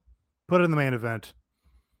show. Put it in the main event.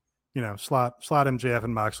 Slot MJF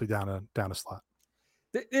and Moxley down a slot.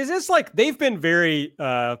 Is this like they've been very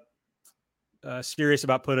serious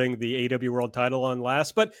about putting the AEW World title on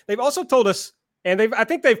last, but they've also told us, and I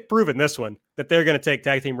think they've proven this one, that they're going to take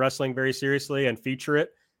tag team wrestling very seriously and feature it.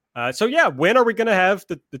 So yeah, when are we going to have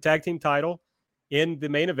the tag team title in the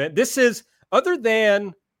main event? This is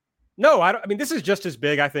this is just as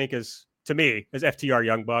big, I think, as FTR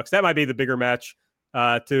Young Bucks. That might be the bigger match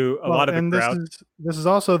to a lot of the crowd. This is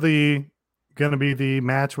also going to be the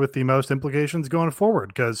match with the most implications going forward,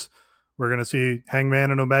 because we're going to see Hangman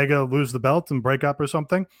and Omega lose the belt and break up or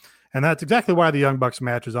something. And that's exactly why the Young Bucks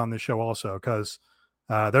match is on this show also, because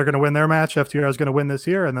they're going to win their match. FTR is going to win this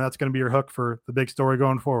year, and that's going to be your hook for the big story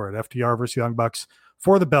going forward. FTR versus Young Bucks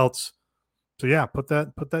for the belts. So yeah, put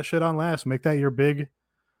that shit on last. Make that your big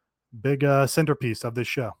centerpiece of this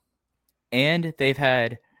show. And they've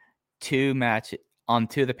had 2 matches on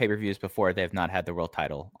 2 of the pay-per-views before. They've not had the world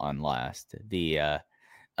title on last. The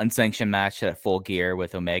unsanctioned match at Full Gear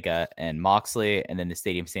with Omega and Moxley, and then the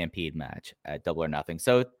Stadium Stampede match at Double or Nothing.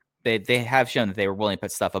 So they have shown that they were willing to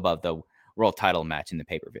put stuff above the world title match in the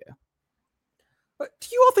pay-per-view. But do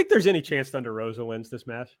you all think there's any chance Thunder Rosa wins this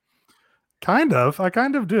match? I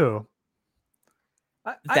kind of do.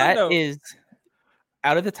 That is,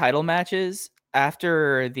 out of the title matches,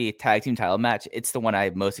 after the tag team title match, it's the one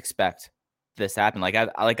I most expect this happen. Like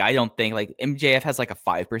I don't think like MJF has like a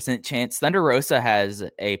 5% chance. Thunder Rosa has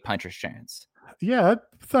a puncher's chance. Yeah,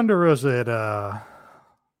 Thunder Rosa at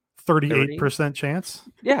 38% chance.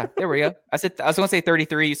 Yeah, there we go. I was gonna say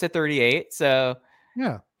 33. You said 38. So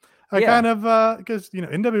yeah, I kind of because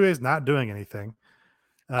NWA is not doing anything.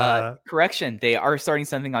 Correction, they are starting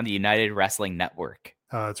something on the United Wrestling Network.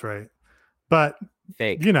 Oh, that's right. But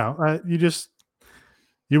fake. You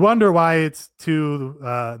wonder why it's to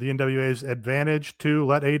the NWA's advantage to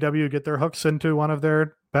let AEW get their hooks into one of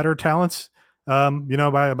their better talents.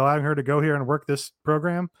 By allowing her to go here and work this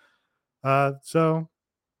program. So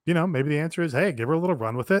maybe the answer is, hey, give her a little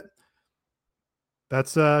run with it.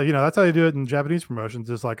 That's that's how they do it in Japanese promotions.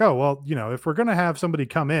 It's like, oh, well, if we're going to have somebody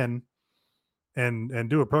come in and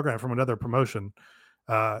do a program from another promotion,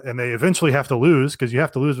 and they eventually have to lose, because you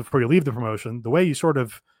have to lose before you leave the promotion, the way you sort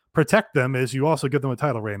of protect them is you also give them a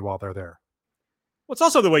title reign while they're there. Well, it's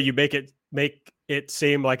also the way you make it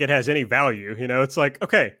seem like it has any value. It's like,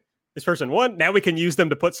 okay, this person won, now we can use them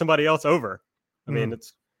to put somebody else over. I mean,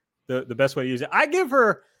 it's the best way to use it. I give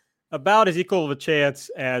her about as equal of a chance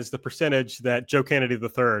as the percentage that Joe Kennedy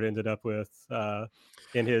III ended up with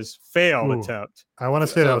in his failed attempt. I want to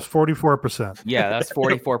say that was 44%. Yeah, that's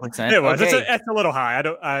 44%. It was. Okay. That's a little high.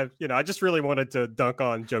 I just really wanted to dunk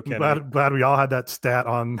on Joe Kennedy. Glad we all had that stat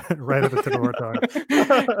on right at the tip of our tongue.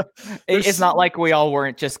 It's not like we all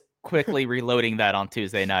weren't just quickly reloading that on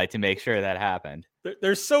Tuesday night to make sure that happened.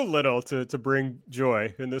 There's so little to bring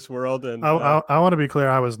joy in this world. And I want to be clear.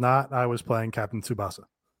 I was not. I was playing Captain Tsubasa.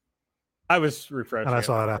 I was refreshing. And I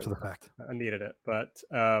saw it after the fact. I needed it. But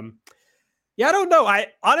yeah, I don't know. I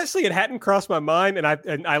honestly, it hadn't crossed my mind.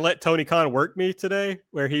 And I let Tony Khan work me today,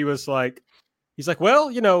 where he's like,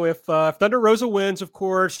 well, if Thunder Rosa wins, of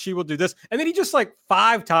course, she will do this. And then he just like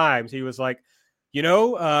 5 times, he was like,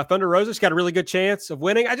 Thunder Rosa's got a really good chance of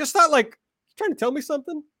winning. I just thought, like, you trying to tell me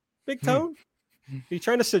something, Big Tone? Are you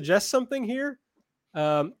trying to suggest something here?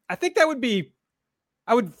 I think I would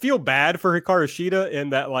feel bad for Hikaru Shida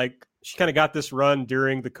in that, like, she kind of got this run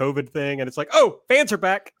during the COVID thing, and it's like, oh, fans are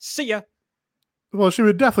back. See ya. Well, she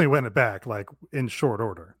would definitely win it back, like, in short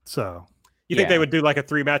order. So you think they would do like a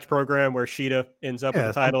 3-match program where Shida ends up with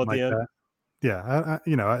the title at the end? That. Yeah,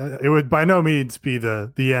 it would by no means be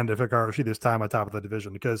the end of Hikaru Shida's time on top of the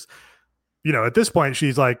division, because, at this point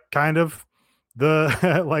she's like kind of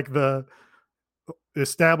the like the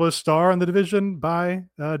established star in the division by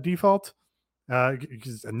default.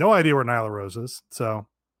 No idea where Nyla Rose is. So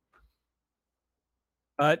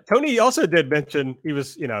Tony also did mention he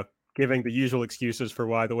was, giving the usual excuses for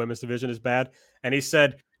why the women's division is bad, and he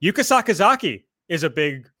said Yuka Sakazaki is a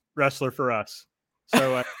big wrestler for us.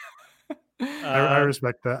 So. I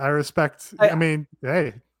respect that. I mean,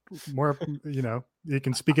 hey, more, you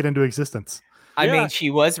can speak it into existence. I mean, she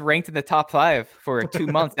was ranked in the top 5 for 2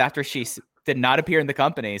 months after she did not appear in the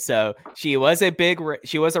company. So she was a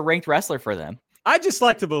ranked wrestler for them. I just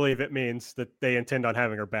like to believe it means that they intend on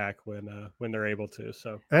having her back when they're able to.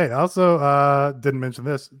 So, hey, also didn't mention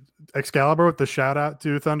this, Excalibur with the shout out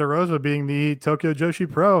to Thunder Rosa being the Tokyo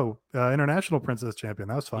Joshi Pro International Princess Champion.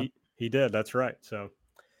 That was fun. He did. That's right. So.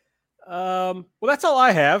 Well, that's all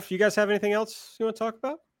I have. You guys have anything else you want to talk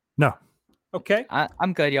about? No. Okay.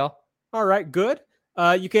 I'm good, y'all. All right, good.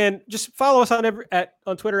 You can just follow us on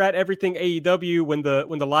Twitter at Everything AEW. When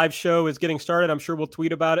the live show is getting started, I'm sure we'll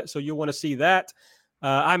tweet about it, so you'll want to see that.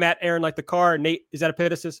 I'm at Aaron Like the Car. Nate is at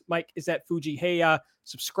Epitasis. Mike is at Fuji Heya.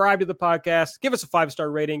 Subscribe to the podcast. Give us a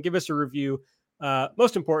 5-star rating. Give us a review.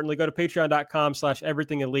 Most importantly, go to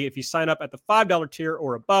patreon.com/everythingelite. If you sign up at the $5 tier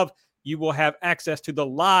or above, you will have access to the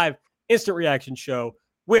live instant reaction show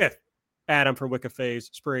with Adam from Wicca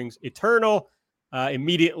Springs Eternal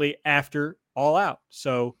immediately after All Out.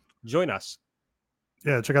 So join us.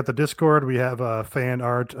 Yeah, check out the Discord. We have fan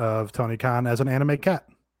art of Tony Khan as an anime cat.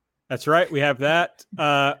 That's right. We have that.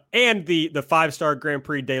 And the 5-star Grand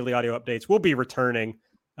Prix daily audio updates will be returning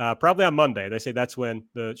probably on Monday. They say that's when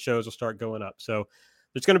the shows will start going up. So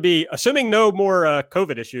there's going to be, assuming no more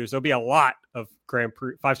COVID issues, there'll be a lot of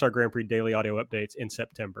 5-star Grand Prix daily audio updates in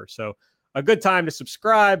September. So a good time to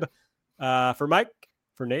subscribe. For Mike,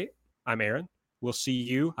 for Nate, I'm Aaron. We'll see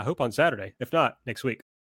you, I hope, on Saturday. If not, next week.